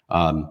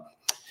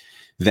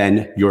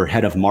 Then your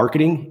head of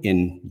marketing,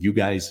 and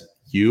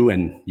you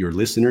and your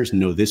listeners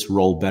know this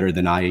role better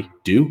than I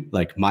do.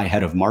 Like my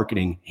head of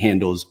marketing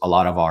handles a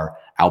lot of our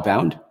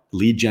outbound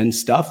lead gen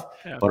stuff,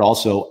 but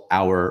also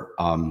our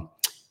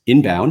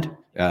inbound,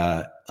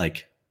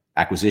 like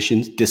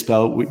acquisitions,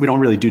 dispo. We don't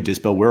really do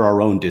dispo. We're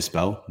our own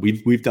dispo.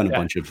 We've done a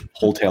bunch of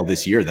wholesale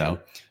this year though,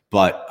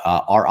 but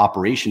our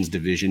operations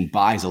division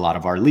buys a lot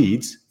of our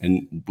leads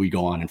and we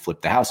go on and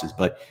flip the houses.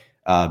 But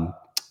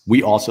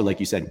we also, like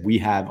you said, we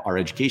have our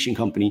education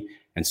company.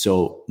 And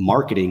so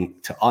marketing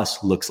to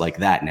us looks like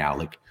that now.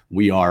 Like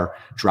we are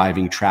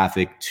driving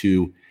traffic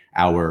to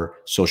our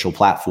social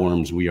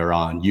platforms. We are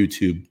on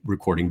YouTube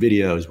recording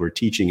videos. We're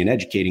teaching and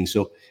educating.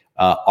 So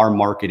our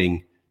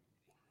marketing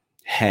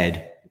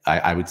head,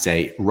 I would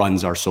say,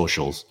 runs our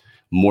socials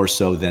more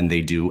so than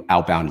they do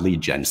outbound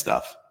lead gen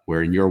stuff,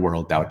 where in your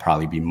world, that would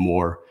probably be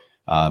more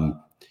RVM,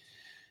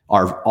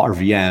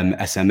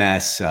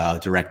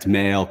 SMS, direct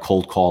mail,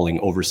 cold calling,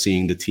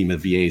 overseeing the team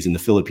of VAs in the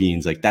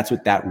Philippines. Like that's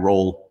what that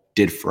role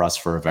did for us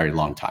for a very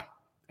long time.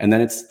 And then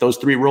it's those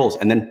 3 roles.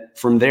 And then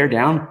from there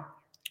down,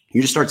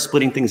 You just start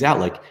splitting things out.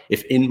 Like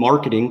if in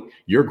marketing,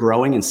 you're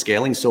growing and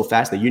scaling so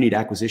fast that you need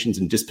acquisitions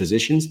and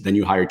dispositions, then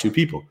you hire 2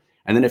 people.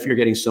 And then if you're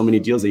getting so many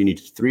deals that you need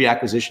 3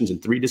 acquisitions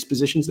and 3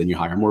 dispositions, then you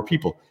hire more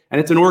people. And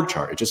it's an org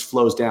chart. It just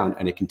flows down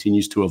and it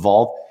continues to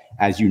evolve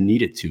as you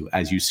need it to,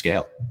 as you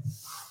scale.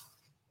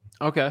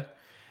 Okay.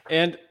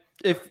 And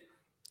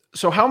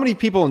so how many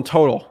people in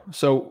total?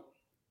 So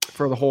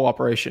for the whole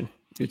operation,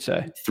 you'd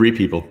say 3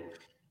 people.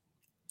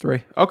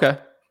 3. Okay.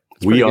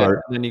 We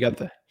are, and then you got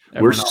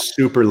we're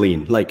super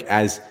lean. Like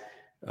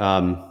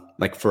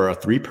like for a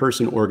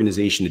 3-person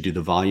organization to do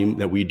the volume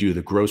that we do,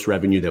 the gross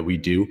revenue that we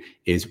do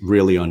is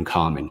really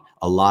uncommon.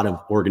 A lot of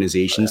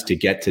organizations to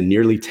get to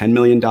nearly $10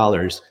 million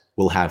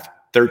will have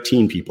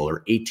 13 people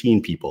or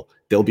 18 people.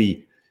 They'll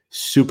be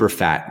super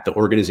fat. The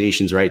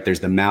organizations, right?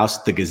 There's the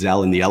mouse, the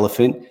gazelle, and the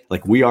elephant.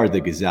 Like we are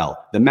the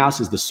gazelle. The mouse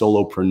is the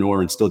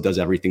solopreneur and still does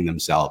everything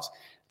themselves.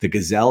 The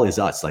gazelle is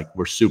us. Like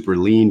we're super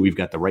lean. We've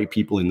got the right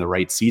people in the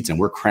right seats and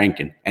we're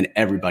cranking and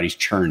everybody's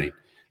churning.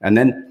 And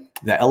then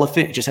the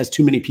elephant just has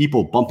too many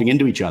people bumping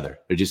into each other.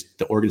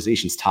 The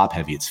organization's top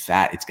heavy. It's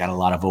fat. It's got a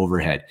lot of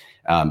overhead.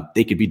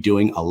 They could be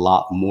doing a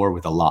lot more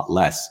with a lot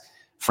less,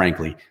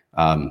 frankly.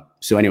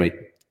 So anyway,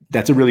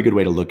 that's a really good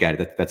way to look at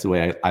it. That's the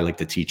way I like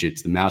to teach it.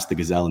 It's the mouse, the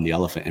gazelle, and the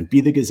elephant. And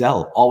be the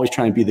gazelle. Always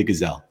try and be the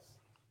gazelle.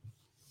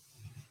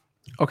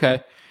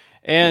 Okay.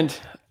 And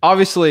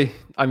obviously,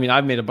 I mean,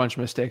 I've made a bunch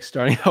of mistakes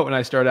starting out when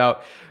I start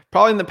out.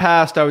 Probably in the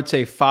past, I would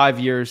say 5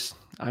 years.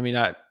 I mean,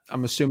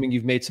 I'm assuming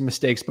you've made some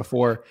mistakes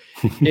before.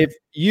 If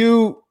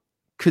you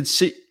could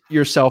see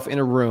yourself in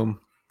a room,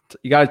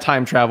 you got to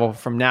time travel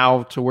from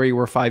now to where you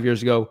were 5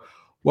 years ago,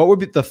 what would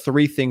be the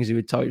 3 things you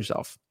would tell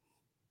yourself?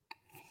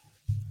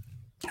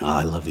 Oh,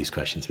 I love these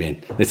questions,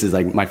 man. This is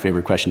like my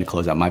favorite question to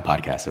close out my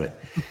podcast with.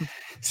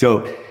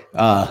 So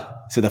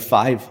the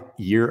 5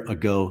 year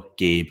ago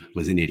Gabe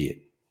was an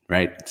idiot,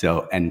 right?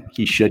 So, and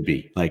he should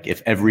be. Like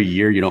if every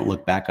year you don't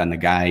look back on the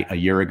guy a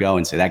year ago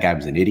and say that guy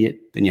was an idiot,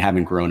 then you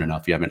haven't grown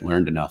enough. You haven't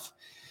learned enough.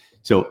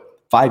 So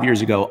 5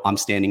 years ago, I'm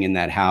standing in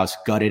that house,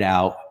 gutted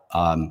out,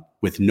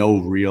 with no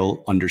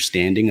real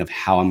understanding of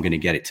how I'm going to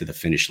get it to the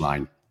finish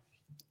line.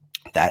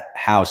 That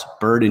house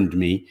burdened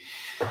me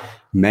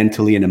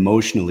mentally and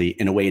emotionally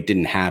in a way it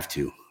didn't have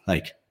to.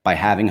 Like by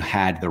having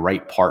had the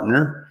right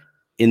partner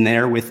in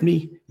there with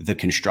me, the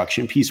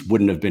construction piece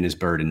wouldn't have been as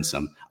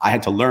burdensome. I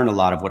had to learn a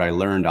lot of what I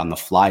learned on the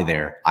fly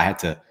there. I had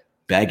to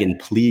beg and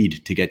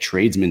plead to get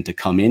tradesmen to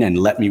come in and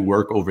let me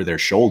work over their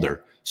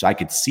shoulder so I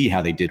could see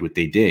how they did what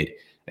they did.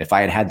 If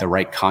I had had the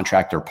right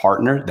contractor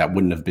partner, that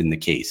wouldn't have been the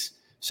case.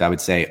 So I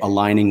would say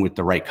aligning with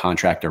the right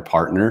contractor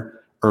partner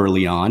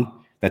early on,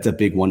 that's a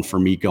big one for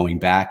me going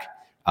back.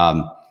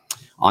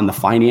 On the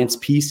finance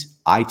piece,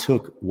 I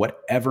took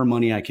whatever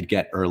money I could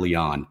get early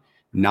on,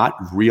 not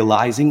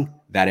realizing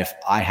that if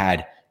I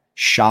had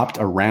shopped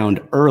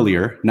around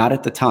earlier, not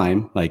at the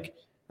time, like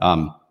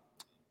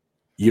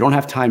you don't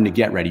have time to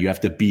get ready. You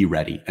have to be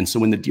ready. And so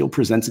when the deal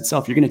presents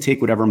itself, you're going to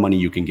take whatever money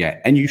you can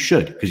get. And you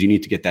should, because you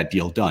need to get that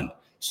deal done.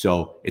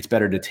 So it's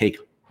better to take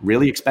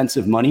really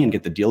expensive money and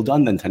get the deal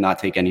done than to not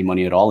take any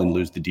money at all and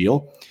lose the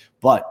deal.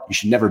 But you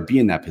should never be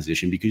in that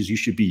position because you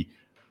should be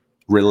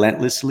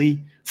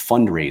relentlessly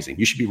fundraising.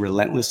 You should be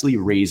relentlessly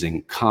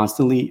raising,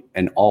 constantly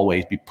and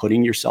always be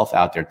putting yourself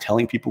out there,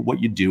 telling people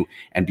what you do,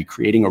 and be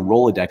creating a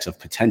Rolodex of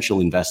potential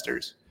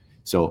investors.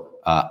 So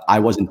I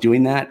wasn't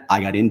doing that.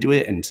 I got into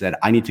it and said,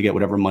 I need to get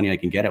whatever money I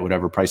can get at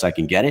whatever price I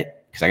can get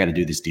it because I got to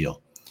do this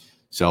deal.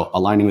 So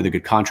aligning with a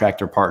good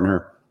contractor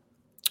partner,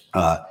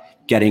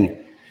 getting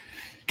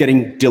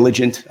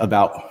diligent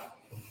about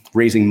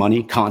raising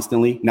money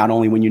constantly, not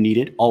only when you need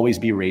it, always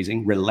be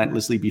raising,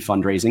 relentlessly be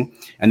fundraising.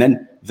 And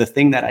then the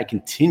thing that I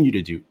continue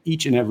to do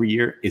each and every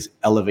year is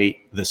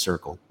elevate the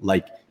circle,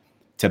 like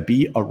to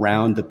be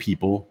around the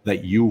people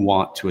that you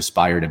want to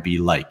aspire to be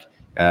like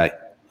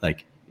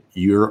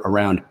you're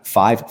around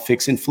 5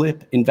 fix and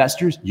flip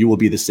investors, you will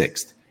be the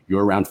 6th.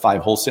 You're around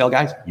 5 wholesale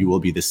guys, you will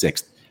be the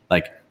 6th.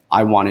 Like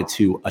I wanted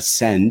to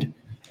ascend.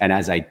 And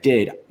as I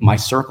did, my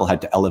circle had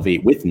to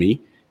elevate with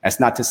me. That's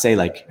not to say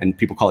and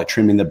people call it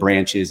trimming the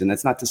branches. And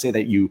that's not to say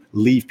that you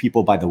leave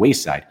people by the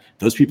wayside.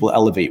 Those people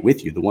elevate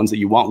with you. The ones that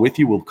you want with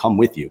you will come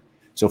with you.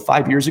 So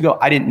 5 years ago,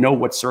 I didn't know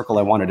what circle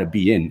I wanted to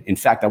be in. In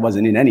fact, I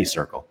wasn't in any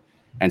circle.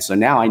 And so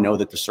now I know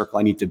that the circle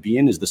I need to be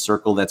in is the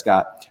circle that's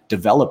got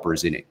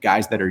developers in it,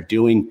 guys that are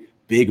doing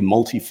big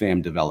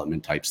multifam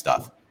development type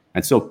stuff.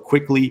 And so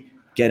quickly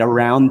get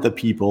around the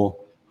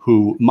people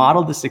who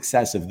model the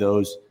success of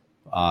those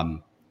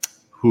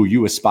who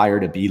you aspire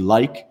to be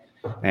like,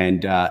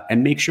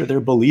 and make sure they're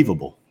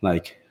believable.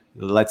 Like,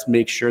 let's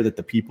make sure that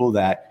the people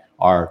that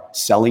are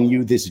selling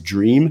you this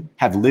dream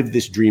have lived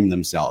this dream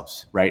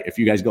themselves, right? If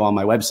you guys go on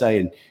my website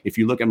and if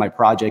you look at my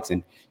projects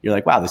and you're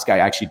like, wow, this guy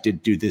actually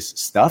did do this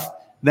stuff,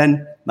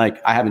 then I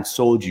haven't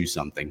sold you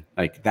something.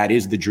 Like that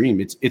is the dream.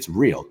 It's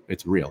real.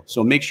 It's real.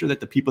 So make sure that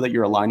the people that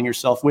you're aligning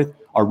yourself with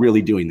are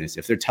really doing this.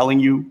 If they're telling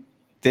you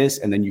this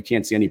and then you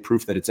can't see any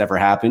proof that it's ever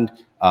happened,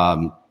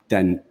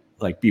 then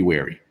be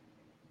wary.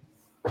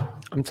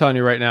 I'm telling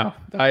you right now,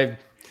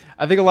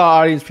 I think a lot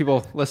of audience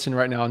people listening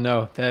right now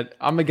know that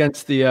I'm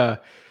against the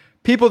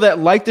people that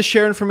like to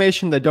share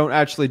information that don't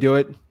actually do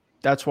it.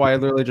 That's why I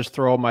literally just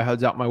throw all my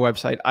HUDs out my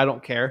website. I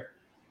don't care.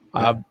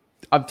 Yeah.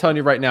 I'm telling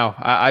you right now,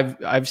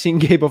 I've seen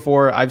Gabe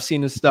before. I've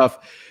seen his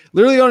stuff.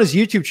 Literally on his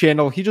YouTube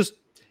channel, he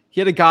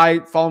had a guy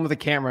following with a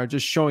camera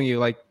just showing you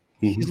like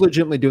he's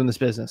legitimately doing this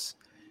business.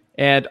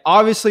 And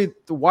obviously,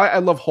 why I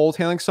love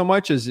wholesaling so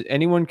much is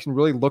anyone can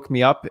really look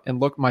me up and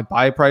look my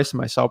buy price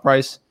and my sell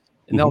price,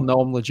 and they'll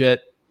know I'm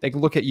legit. They can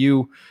look at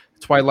you.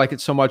 That's why I like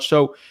it so much.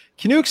 So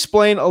can you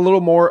explain a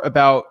little more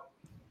about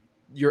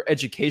your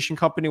education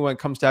company when it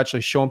comes to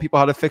actually showing people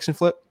how to fix and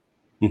flip?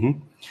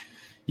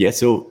 Yeah.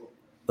 So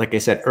like I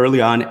said,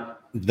 early on,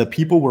 the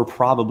people were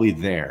probably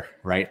there,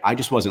 right? I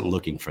just wasn't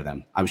looking for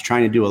them. I was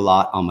trying to do a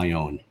lot on my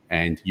own,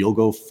 and you'll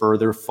go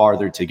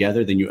farther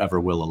together than you ever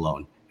will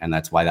alone. And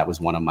that's why that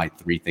was one of my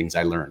 3 things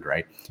I learned,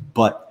 right?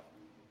 But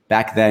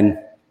back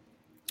then,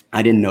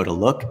 I didn't know to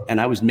look, and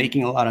I was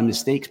making a lot of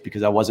mistakes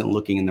because I wasn't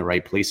looking in the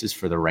right places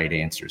for the right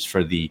answers,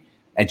 for the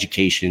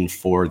education,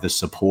 for the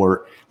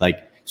support.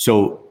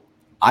 So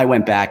I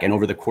went back, and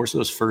over the course of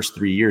those first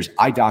 3 years,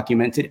 I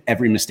documented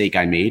every mistake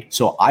I made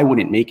so I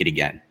wouldn't make it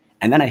again.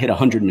 And then I hit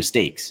 100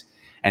 mistakes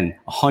and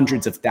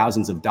hundreds of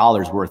thousands of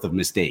dollars worth of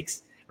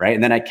mistakes, right?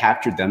 And then I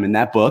captured them in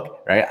that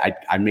book, right?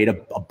 I made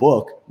a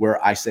book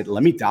where I said,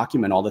 let me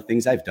document all the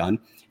things I've done.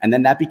 And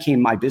then that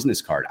became my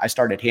business card. I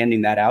started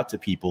handing that out to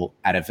people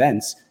at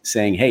events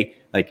saying, hey,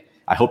 like,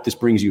 I hope this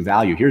brings you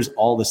value. Here's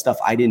all the stuff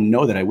I didn't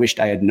know that I wished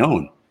I had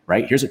known,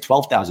 right? Here's a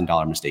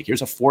 $12,000 mistake.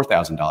 Here's a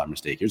 $4,000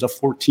 mistake. Here's a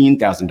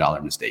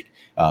 $14,000 mistake.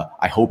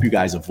 I hope you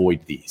guys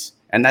avoid these.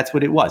 And that's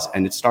what it was.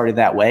 And it started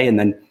that way. And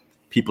then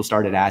people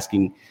started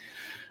asking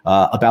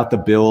about the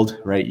build,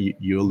 right?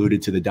 You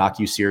alluded to the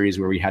docu-series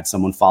where we had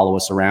someone follow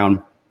us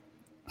around.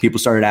 People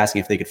started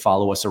asking if they could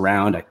follow us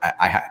around.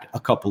 I had a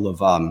couple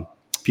of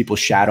people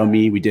shadow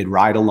me. We did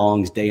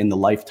ride-alongs, day in the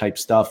life type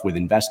stuff with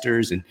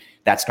investors, and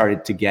that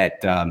started to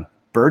get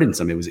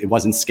burdensome. It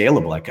wasn't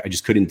scalable. I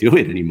just couldn't do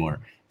it anymore.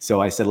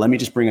 So I said, let me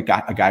just bring a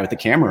guy with a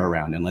camera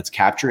around and let's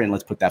capture it and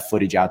let's put that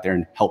footage out there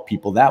and help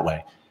people that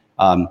way.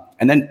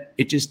 And then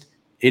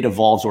it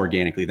evolves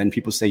organically. Then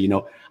people say,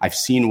 I've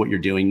seen what you're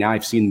doing. Now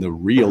I've seen the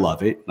real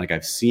of it. Like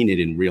I've seen it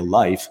in real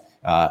life.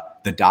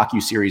 The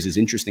docu-series is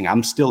interesting.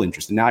 I'm still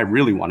interested. Now I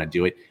really want to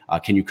do it.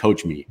 Can you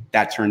coach me?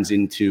 That turns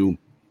into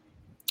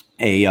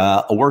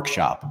a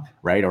workshop,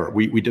 right? Or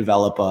we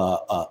develop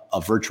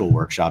a virtual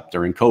workshop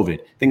during COVID,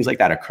 things like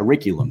that, a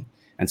curriculum.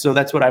 And so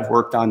that's what I've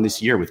worked on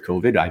this year with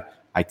COVID.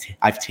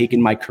 I've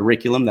taken my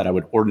curriculum that I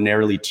would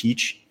ordinarily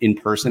teach in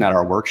person at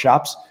our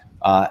workshops,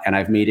 and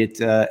I've made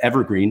it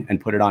evergreen and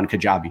put it on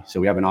Kajabi. So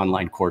we have an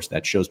online course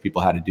that shows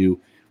people how to do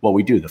what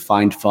we do, the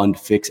find, fund,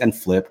 fix, and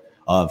flip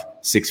of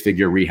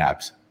 6-figure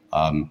rehabs,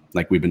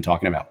 like we've been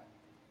talking about.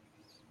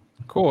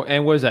 Cool.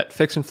 And what is that,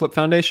 Fix and Flip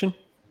Foundation?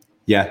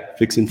 Yeah,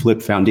 Fix and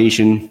Flip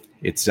Foundation.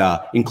 It's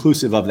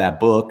inclusive of that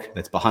book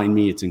that's behind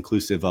me. It's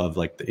inclusive of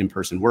like the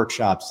in-person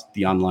workshops,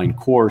 the online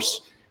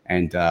course,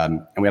 and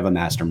we have a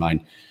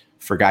mastermind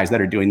for guys that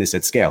are doing this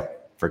at scale,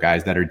 for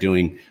guys that are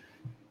doing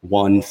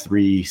 1,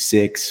 3,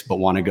 6, but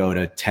want to go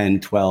to 10,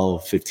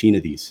 12, 15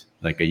 of these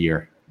like a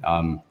year.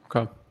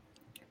 Okay.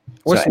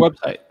 What's the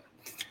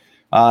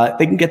website?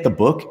 They can get the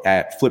book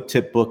at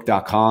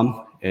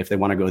fliptipbook.com. If they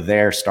want to go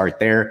there, start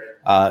there.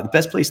 The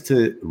best place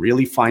to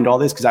really find all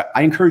this, because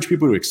I encourage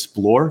people to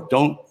explore.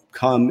 Don't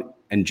come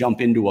and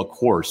jump into a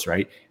course,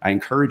 right? I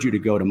encourage you to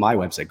go to my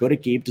website. Go to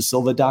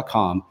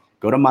gabedasilva.com,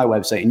 go to my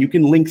website, and you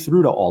can link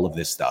through to all of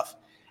this stuff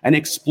and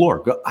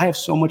explore. I have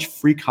so much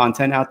free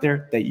content out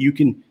there that you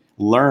can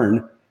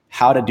learn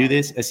how to do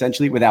this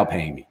essentially without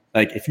paying me.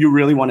 Like if you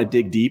really want to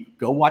dig deep,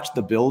 go watch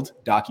the Build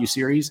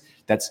docu-series.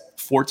 That's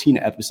 14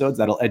 episodes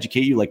that'll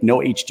educate you like no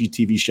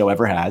HGTV show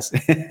ever has.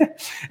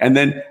 And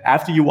then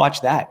after you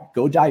watch that,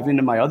 go dive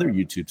into my other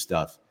YouTube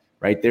stuff,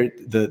 right? There,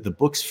 the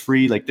book's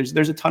free. Like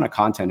there's a ton of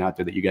content out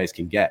there that you guys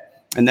can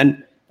get. And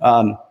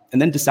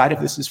then decide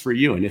if this is for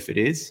you. And if it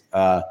is,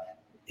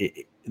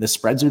 the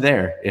spreads are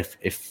there.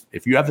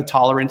 If you have the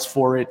tolerance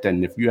for it,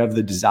 and if you have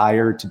the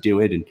desire to do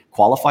it and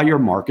qualify your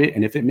market,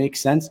 and if it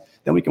makes sense,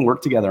 then we can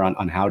work together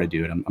on how to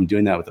do it. I'm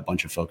doing that with a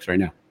bunch of folks right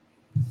now.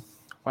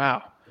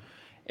 Wow.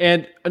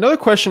 And another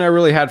question I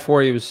really had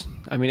for you was,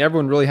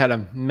 everyone really had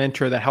a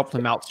mentor that helped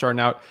them out starting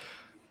out.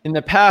 In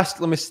the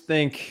past, let me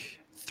think,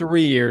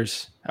 3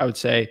 years, I would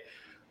say,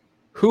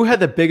 who had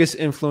the biggest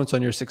influence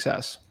on your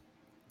success?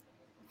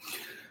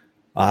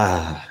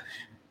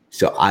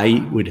 So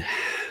I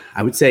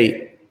would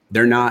say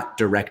they're not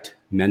direct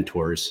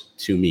mentors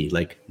to me.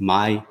 Like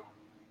my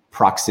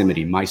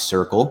proximity, my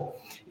circle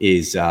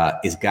is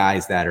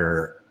guys that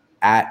are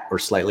at or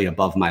slightly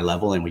above my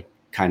level, and we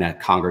kind of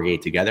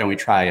congregate together and we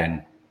try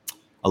and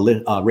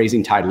a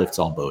raising tide lifts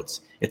all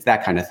boats. It's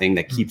that kind of thing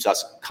that keeps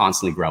us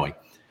constantly growing.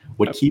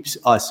 What keeps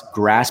us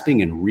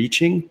grasping and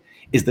reaching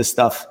is the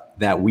stuff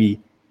that we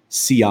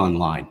see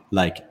online.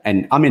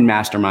 And I'm in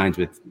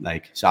masterminds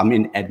so I'm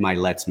in Ed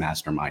Milet's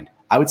mastermind.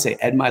 I would say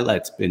Ed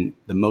Milet's been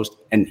the most,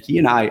 and he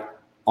and I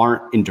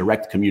aren't in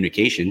direct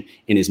communication.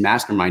 In his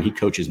mastermind, he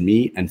coaches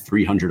me and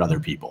 300 other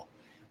people.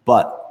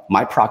 But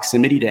my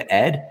proximity to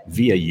Ed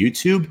via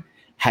YouTube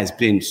has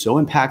been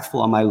so impactful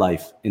on my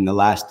life in the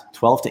last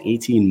 12 to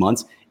 18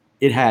 months.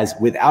 It has,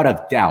 without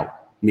a doubt,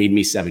 made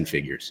me 7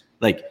 figures.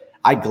 Like,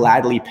 I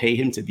gladly pay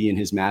him to be in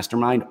his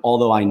mastermind,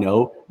 although I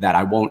know that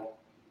I won't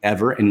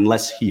ever,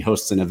 unless he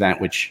hosts an event,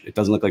 which it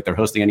doesn't look like they're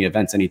hosting any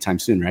events anytime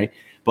soon, right?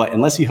 But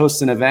unless he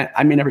hosts an event,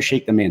 I may never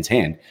shake the man's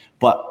hand.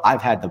 But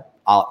I've had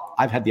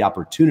the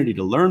opportunity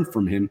to learn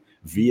from him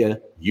via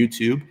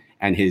YouTube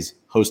and his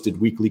hosted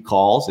weekly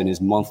calls and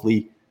his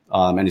monthly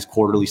and his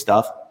quarterly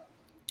stuff.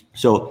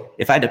 So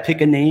if I had to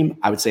pick a name,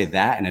 I would say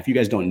that. And if you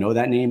guys don't know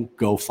that name,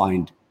 go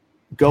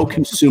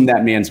consume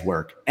that man's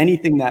work.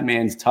 Anything that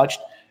man's touched,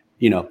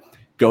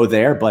 go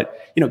there. But,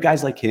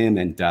 guys like him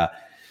and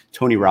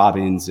Tony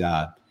Robbins,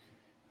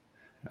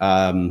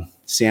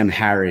 Sam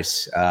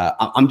Harris,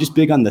 I'm just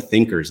big on the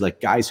thinkers,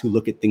 like guys who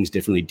look at things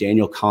differently.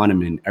 Daniel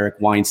Kahneman, Eric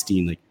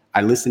Weinstein. Like,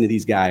 I listen to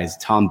these guys,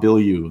 Tom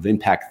Bilyeu of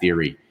Impact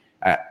Theory.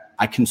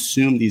 I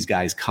consume these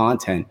guys'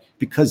 content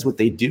because what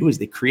they do is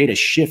they create a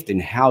shift in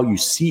how you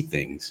see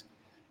things.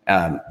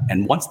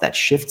 And once that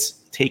shift's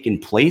taken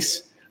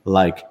place,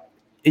 like,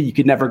 you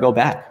could never go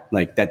back.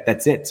 Like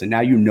that's it. So now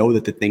you know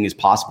that the thing is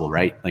possible,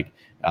 right? Like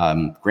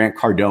Grant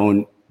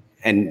Cardone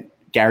and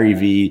Gary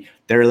Vee,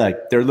 they're a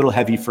little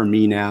heavy for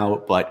me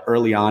now, but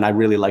early on, I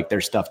really like their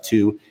stuff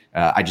too.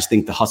 I just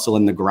think the hustle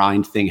and the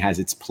grind thing has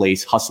its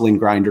place. Hustle and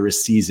grind are a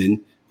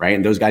season, right?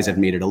 And those guys have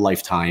made it a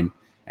lifetime.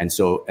 And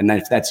then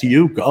if that's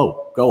you,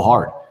 go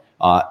hard.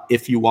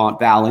 If you want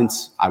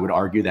balance, I would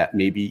argue that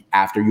maybe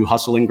after you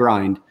hustle and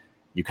grind,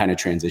 you kind of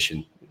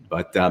transition.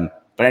 But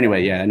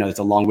anyway, yeah, I know it's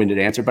a long-winded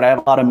answer, but I have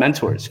a lot of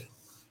mentors.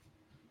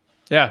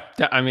 Yeah,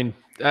 I mean,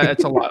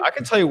 that's a lot. I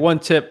can tell you one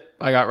tip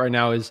I got right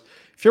now is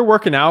if you're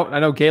working out, I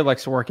know Gabe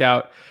likes to work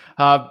out,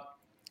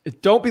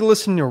 don't be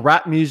listening to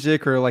rap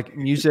music or like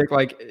music.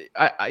 Like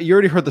you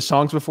already heard the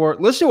songs before.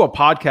 Listen to a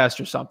podcast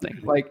or something.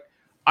 Like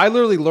I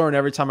literally learn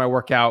every time I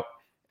work out.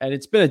 And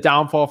it's been a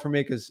downfall for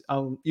me because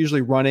I'm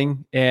usually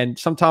running. And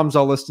sometimes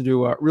I'll listen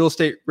to Real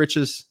Estate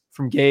Riches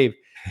from Gabe.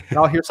 And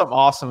I'll hear something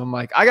awesome. I'm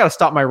like, I got to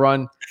stop my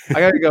run. I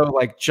got to go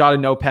like jot a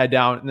notepad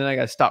down and then I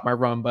got to stop my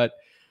run. But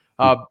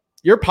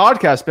your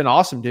podcast's been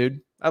awesome,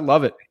 dude. I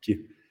love it.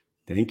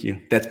 Thank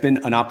you. That's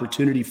been an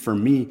opportunity for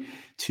me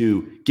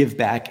to give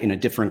back in a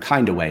different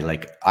kind of way.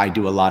 Like I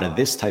do a lot of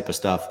this type of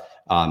stuff.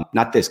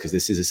 Not this, because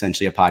this is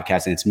essentially a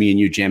podcast and it's me and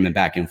you jamming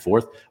back and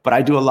forth. But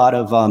I do a lot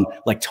of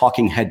like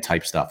talking head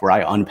type stuff where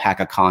I unpack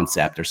a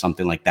concept or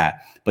something like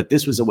that. But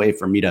this was a way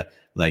for me to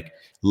like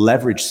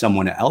leverage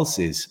someone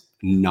else's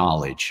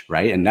knowledge,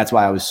 right? And that's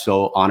why I was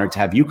so honored to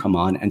have you come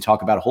on and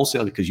talk about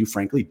wholesale, because you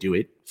frankly do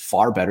it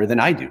far better than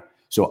I do.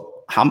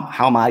 So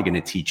how am I going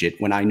to teach it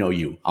when I know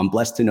you? I'm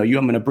blessed to know you.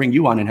 I'm going to bring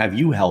you on and have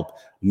you help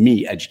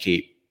me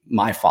educate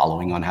my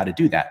following on how to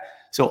do that.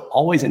 So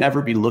always and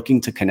ever be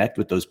looking to connect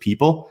with those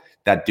people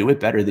that do it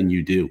better than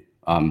you do.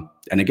 And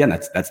again,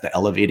 that's the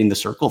elevating the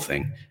circle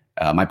thing.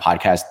 My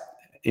podcast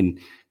in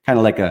kind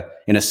of like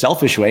in a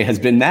selfish way has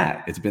been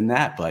that. It's been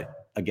that,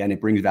 but again,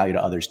 it brings value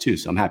to others too.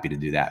 So I'm happy to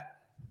do that.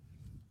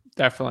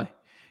 Definitely.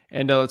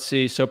 And let's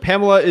see. So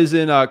Pamela is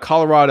in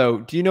Colorado.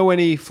 Do you know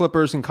any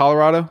flippers in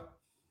Colorado?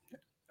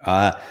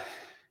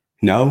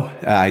 No,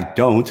 I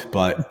don't,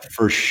 but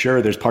for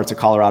sure there's parts of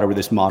Colorado where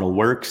this model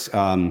works.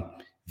 I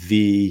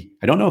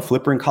don't know a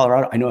flipper in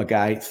Colorado. I know a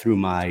guy through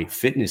my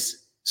fitness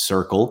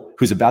circle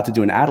who's about to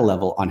do an ADA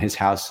level on his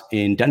house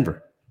in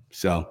Denver.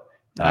 So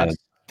nice.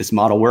 This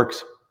model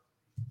works.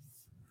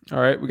 All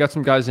right. We got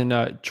some guys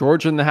in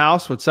Georgia in the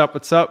house. What's up?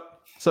 What's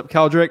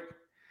Caldrick?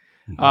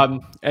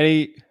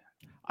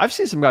 I've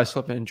seen some guys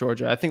flipping in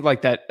Georgia. I think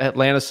like that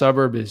Atlanta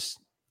suburb is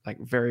like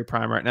very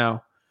prime right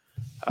now.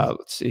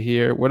 Let's see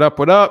here. What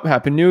up?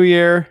 Happy New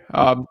Year.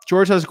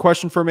 George has a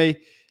question for me.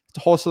 It's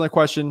a wholesaling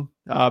question.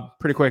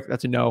 Pretty quick.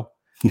 That's a no.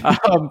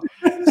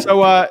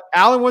 So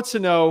Alan wants to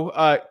know,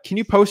 can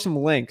you post some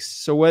links?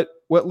 So what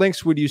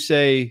links would you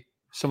say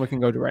someone can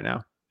go to right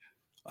now?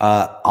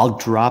 I'll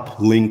drop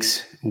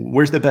links.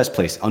 Where's the best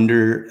place?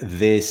 Under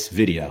this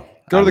video.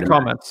 Go to the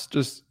comments.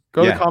 Just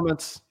go to the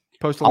comments,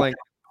 post a link.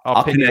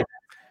 I'll pin it.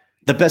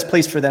 The best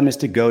place for them is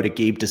to go to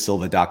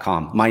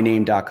gabedasilva.com,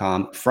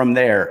 myname.com. From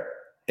there,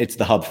 it's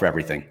the hub for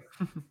everything.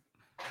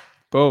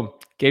 Boom.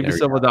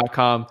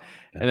 gabedasilva.com.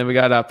 And then we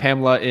got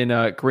Pamela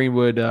in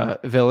Greenwood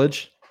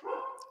Village.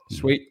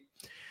 Sweet.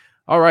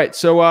 All right.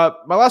 So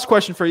my last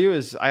question for you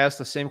is, I ask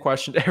the same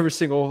question to every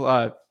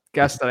single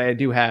guest that I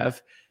do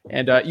have.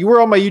 And you were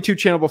on my YouTube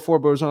channel before,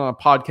 but it was on a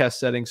podcast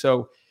setting.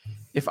 So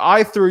if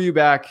I threw you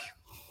back,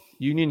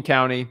 Union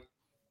County,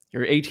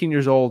 you're 18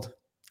 years old,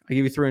 I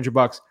give you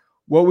 $300.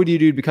 What would you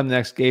do to become the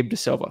next Gabe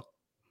Dasilva?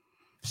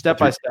 Step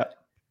by step.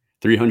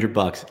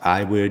 $300.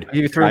 I would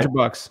give you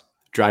 $300.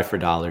 Drive for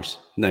dollars.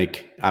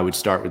 Like I would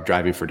start with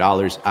driving for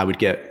dollars. I would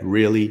get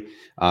really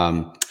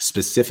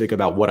specific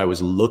about what I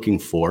was looking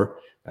for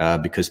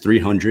because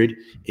 300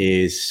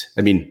 is,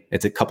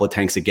 it's a couple of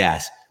tanks of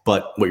gas,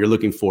 but what you're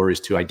looking for is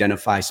to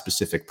identify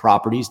specific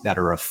properties that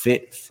are a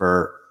fit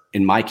for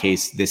in my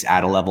case, this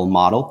at a level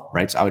model,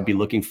 right? So I would be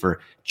looking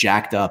for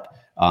jacked up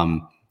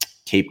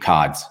Cape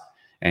Cods,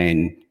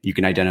 and you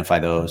can identify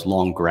those,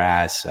 long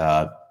grass,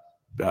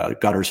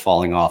 gutters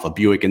falling off, a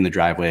Buick in the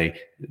driveway,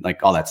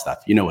 like all that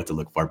stuff. You know what to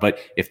look for. But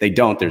if they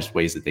don't, there's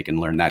ways that they can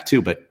learn that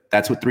too. But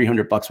that's what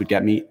 $300 would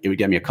get me. It would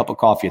get me a cup of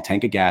coffee, a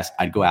tank of gas.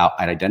 I'd go out,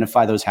 I'd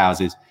identify those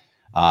houses.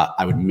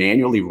 I would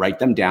manually write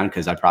them down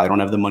because I probably don't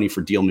have the money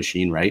for Deal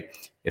Machine, right?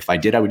 If I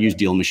did, I would use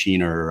Deal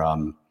Machine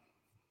or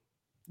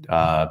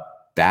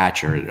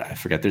Batch, or I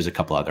forget, there's a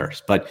couple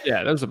others. But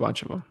yeah, there's a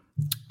bunch of them.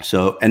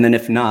 So, and then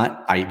if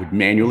not, I would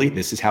manually,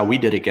 this is how we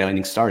did it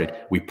getting started.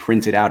 We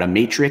printed out a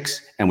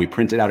matrix and we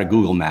printed out a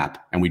Google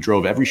map, and we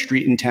drove every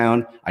street in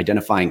town,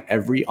 identifying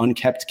every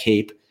unkept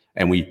Cape,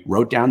 and we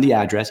wrote down the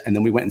address, and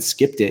then we went and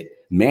skipped it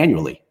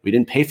manually. We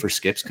didn't pay for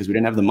skips because we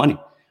didn't have the money.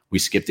 We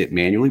skipped it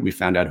manually. We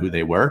found out who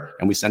they were,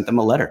 and we sent them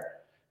a letter.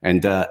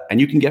 And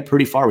you can get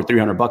pretty far with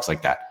 $300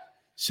 like that.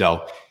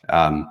 So,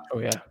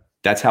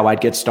 that's how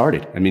I'd get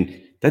started. I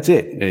mean, that's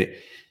it.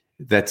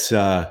 That's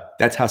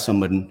how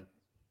someone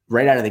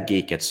right out of the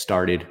gate gets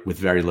started with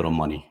very little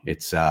money.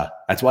 It's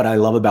that's what I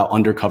love about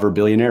Undercover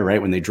Billionaire,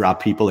 right? When they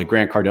drop people like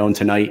Grant Cardone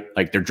tonight,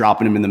 like they're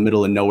dropping him in the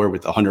middle of nowhere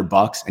with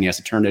 $100 and he has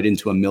to turn it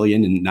into $1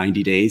 million in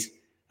 90 days.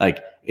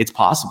 Like, it's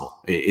possible.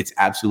 It's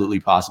absolutely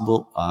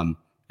possible.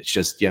 It's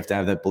just, you have to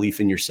have that belief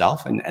in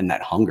yourself and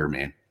that hunger,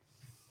 man.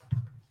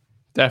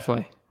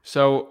 Definitely.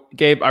 So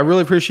Gabe, I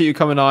really appreciate you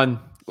coming on.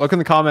 Look in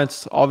the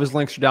comments. All of his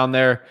links are down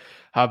there.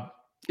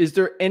 Is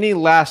there any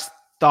last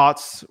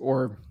thoughts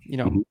or,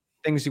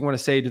 things you want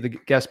to say to the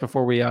guests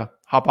before we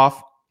hop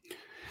off?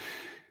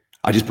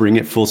 I just bring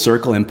it full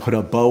circle and put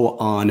a bow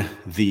on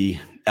the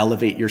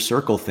elevate your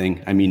circle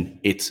thing. I mean,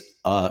 it's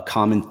a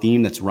common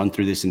theme that's run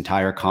through this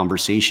entire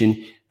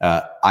conversation.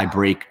 I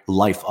break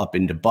life up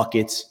into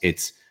buckets.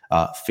 It's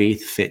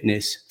faith,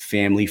 fitness,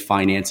 family,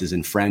 finances,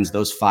 and friends,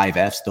 those 5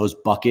 F's, those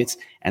buckets.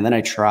 And then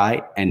I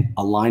try and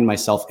align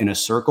myself in a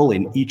circle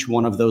in each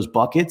one of those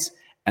buckets.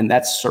 And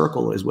that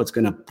circle is what's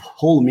going to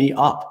pull me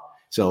up.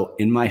 So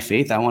in my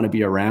faith, I want to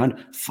be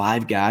around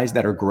 5 guys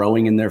that are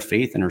growing in their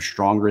faith and are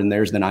stronger in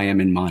theirs than I am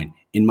in mine.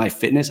 In my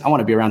fitness, I want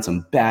to be around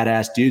some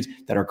badass dudes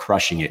that are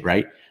crushing it,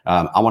 right?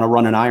 I want to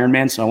run an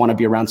Ironman, so I want to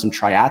be around some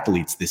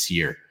triathletes this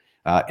year.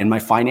 In my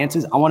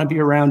finances, I want to be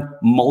around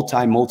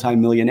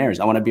multi-millionaires.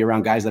 I want to be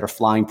around guys that are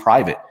flying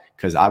private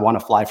because I want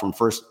to fly from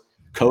first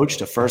coach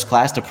to first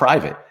class to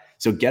private.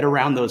 So get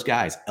around those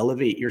guys.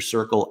 Elevate your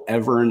circle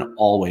ever and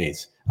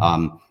always.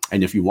 And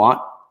if you want,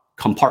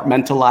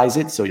 compartmentalize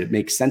it so it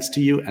makes sense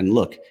to you and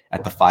look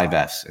at the 5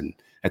 F's, and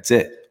that's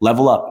it.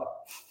 Level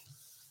up.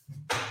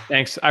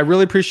 Thanks. I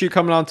really appreciate you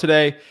coming on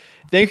today.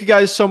 Thank you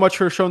guys so much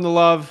for showing the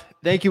love.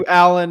 Thank you,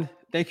 Alan.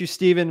 Thank you,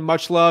 Steven.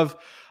 Much love.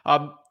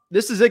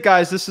 This is it,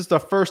 guys. This is the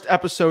first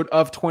episode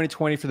of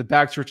 2020 for the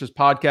Back to Riches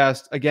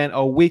podcast. Again,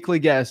 a weekly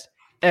guest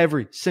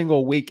every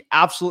single week,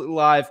 absolutely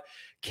live.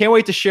 Can't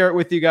wait to share it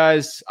with you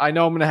guys. I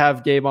know I'm going to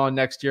have Gabe on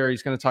next year.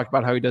 He's going to talk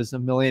about how he does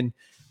millions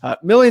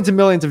and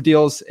millions of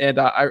deals, and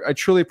I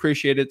truly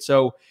appreciate it.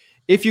 So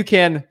if you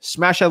can,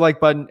 smash that like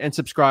button and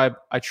subscribe.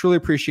 I truly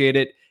appreciate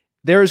it.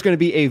 There is going to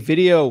be a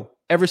video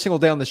every single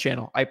day on this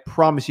channel. I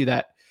promise you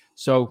that.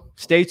 So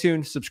stay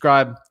tuned,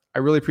 subscribe. I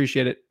really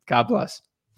appreciate it. God bless.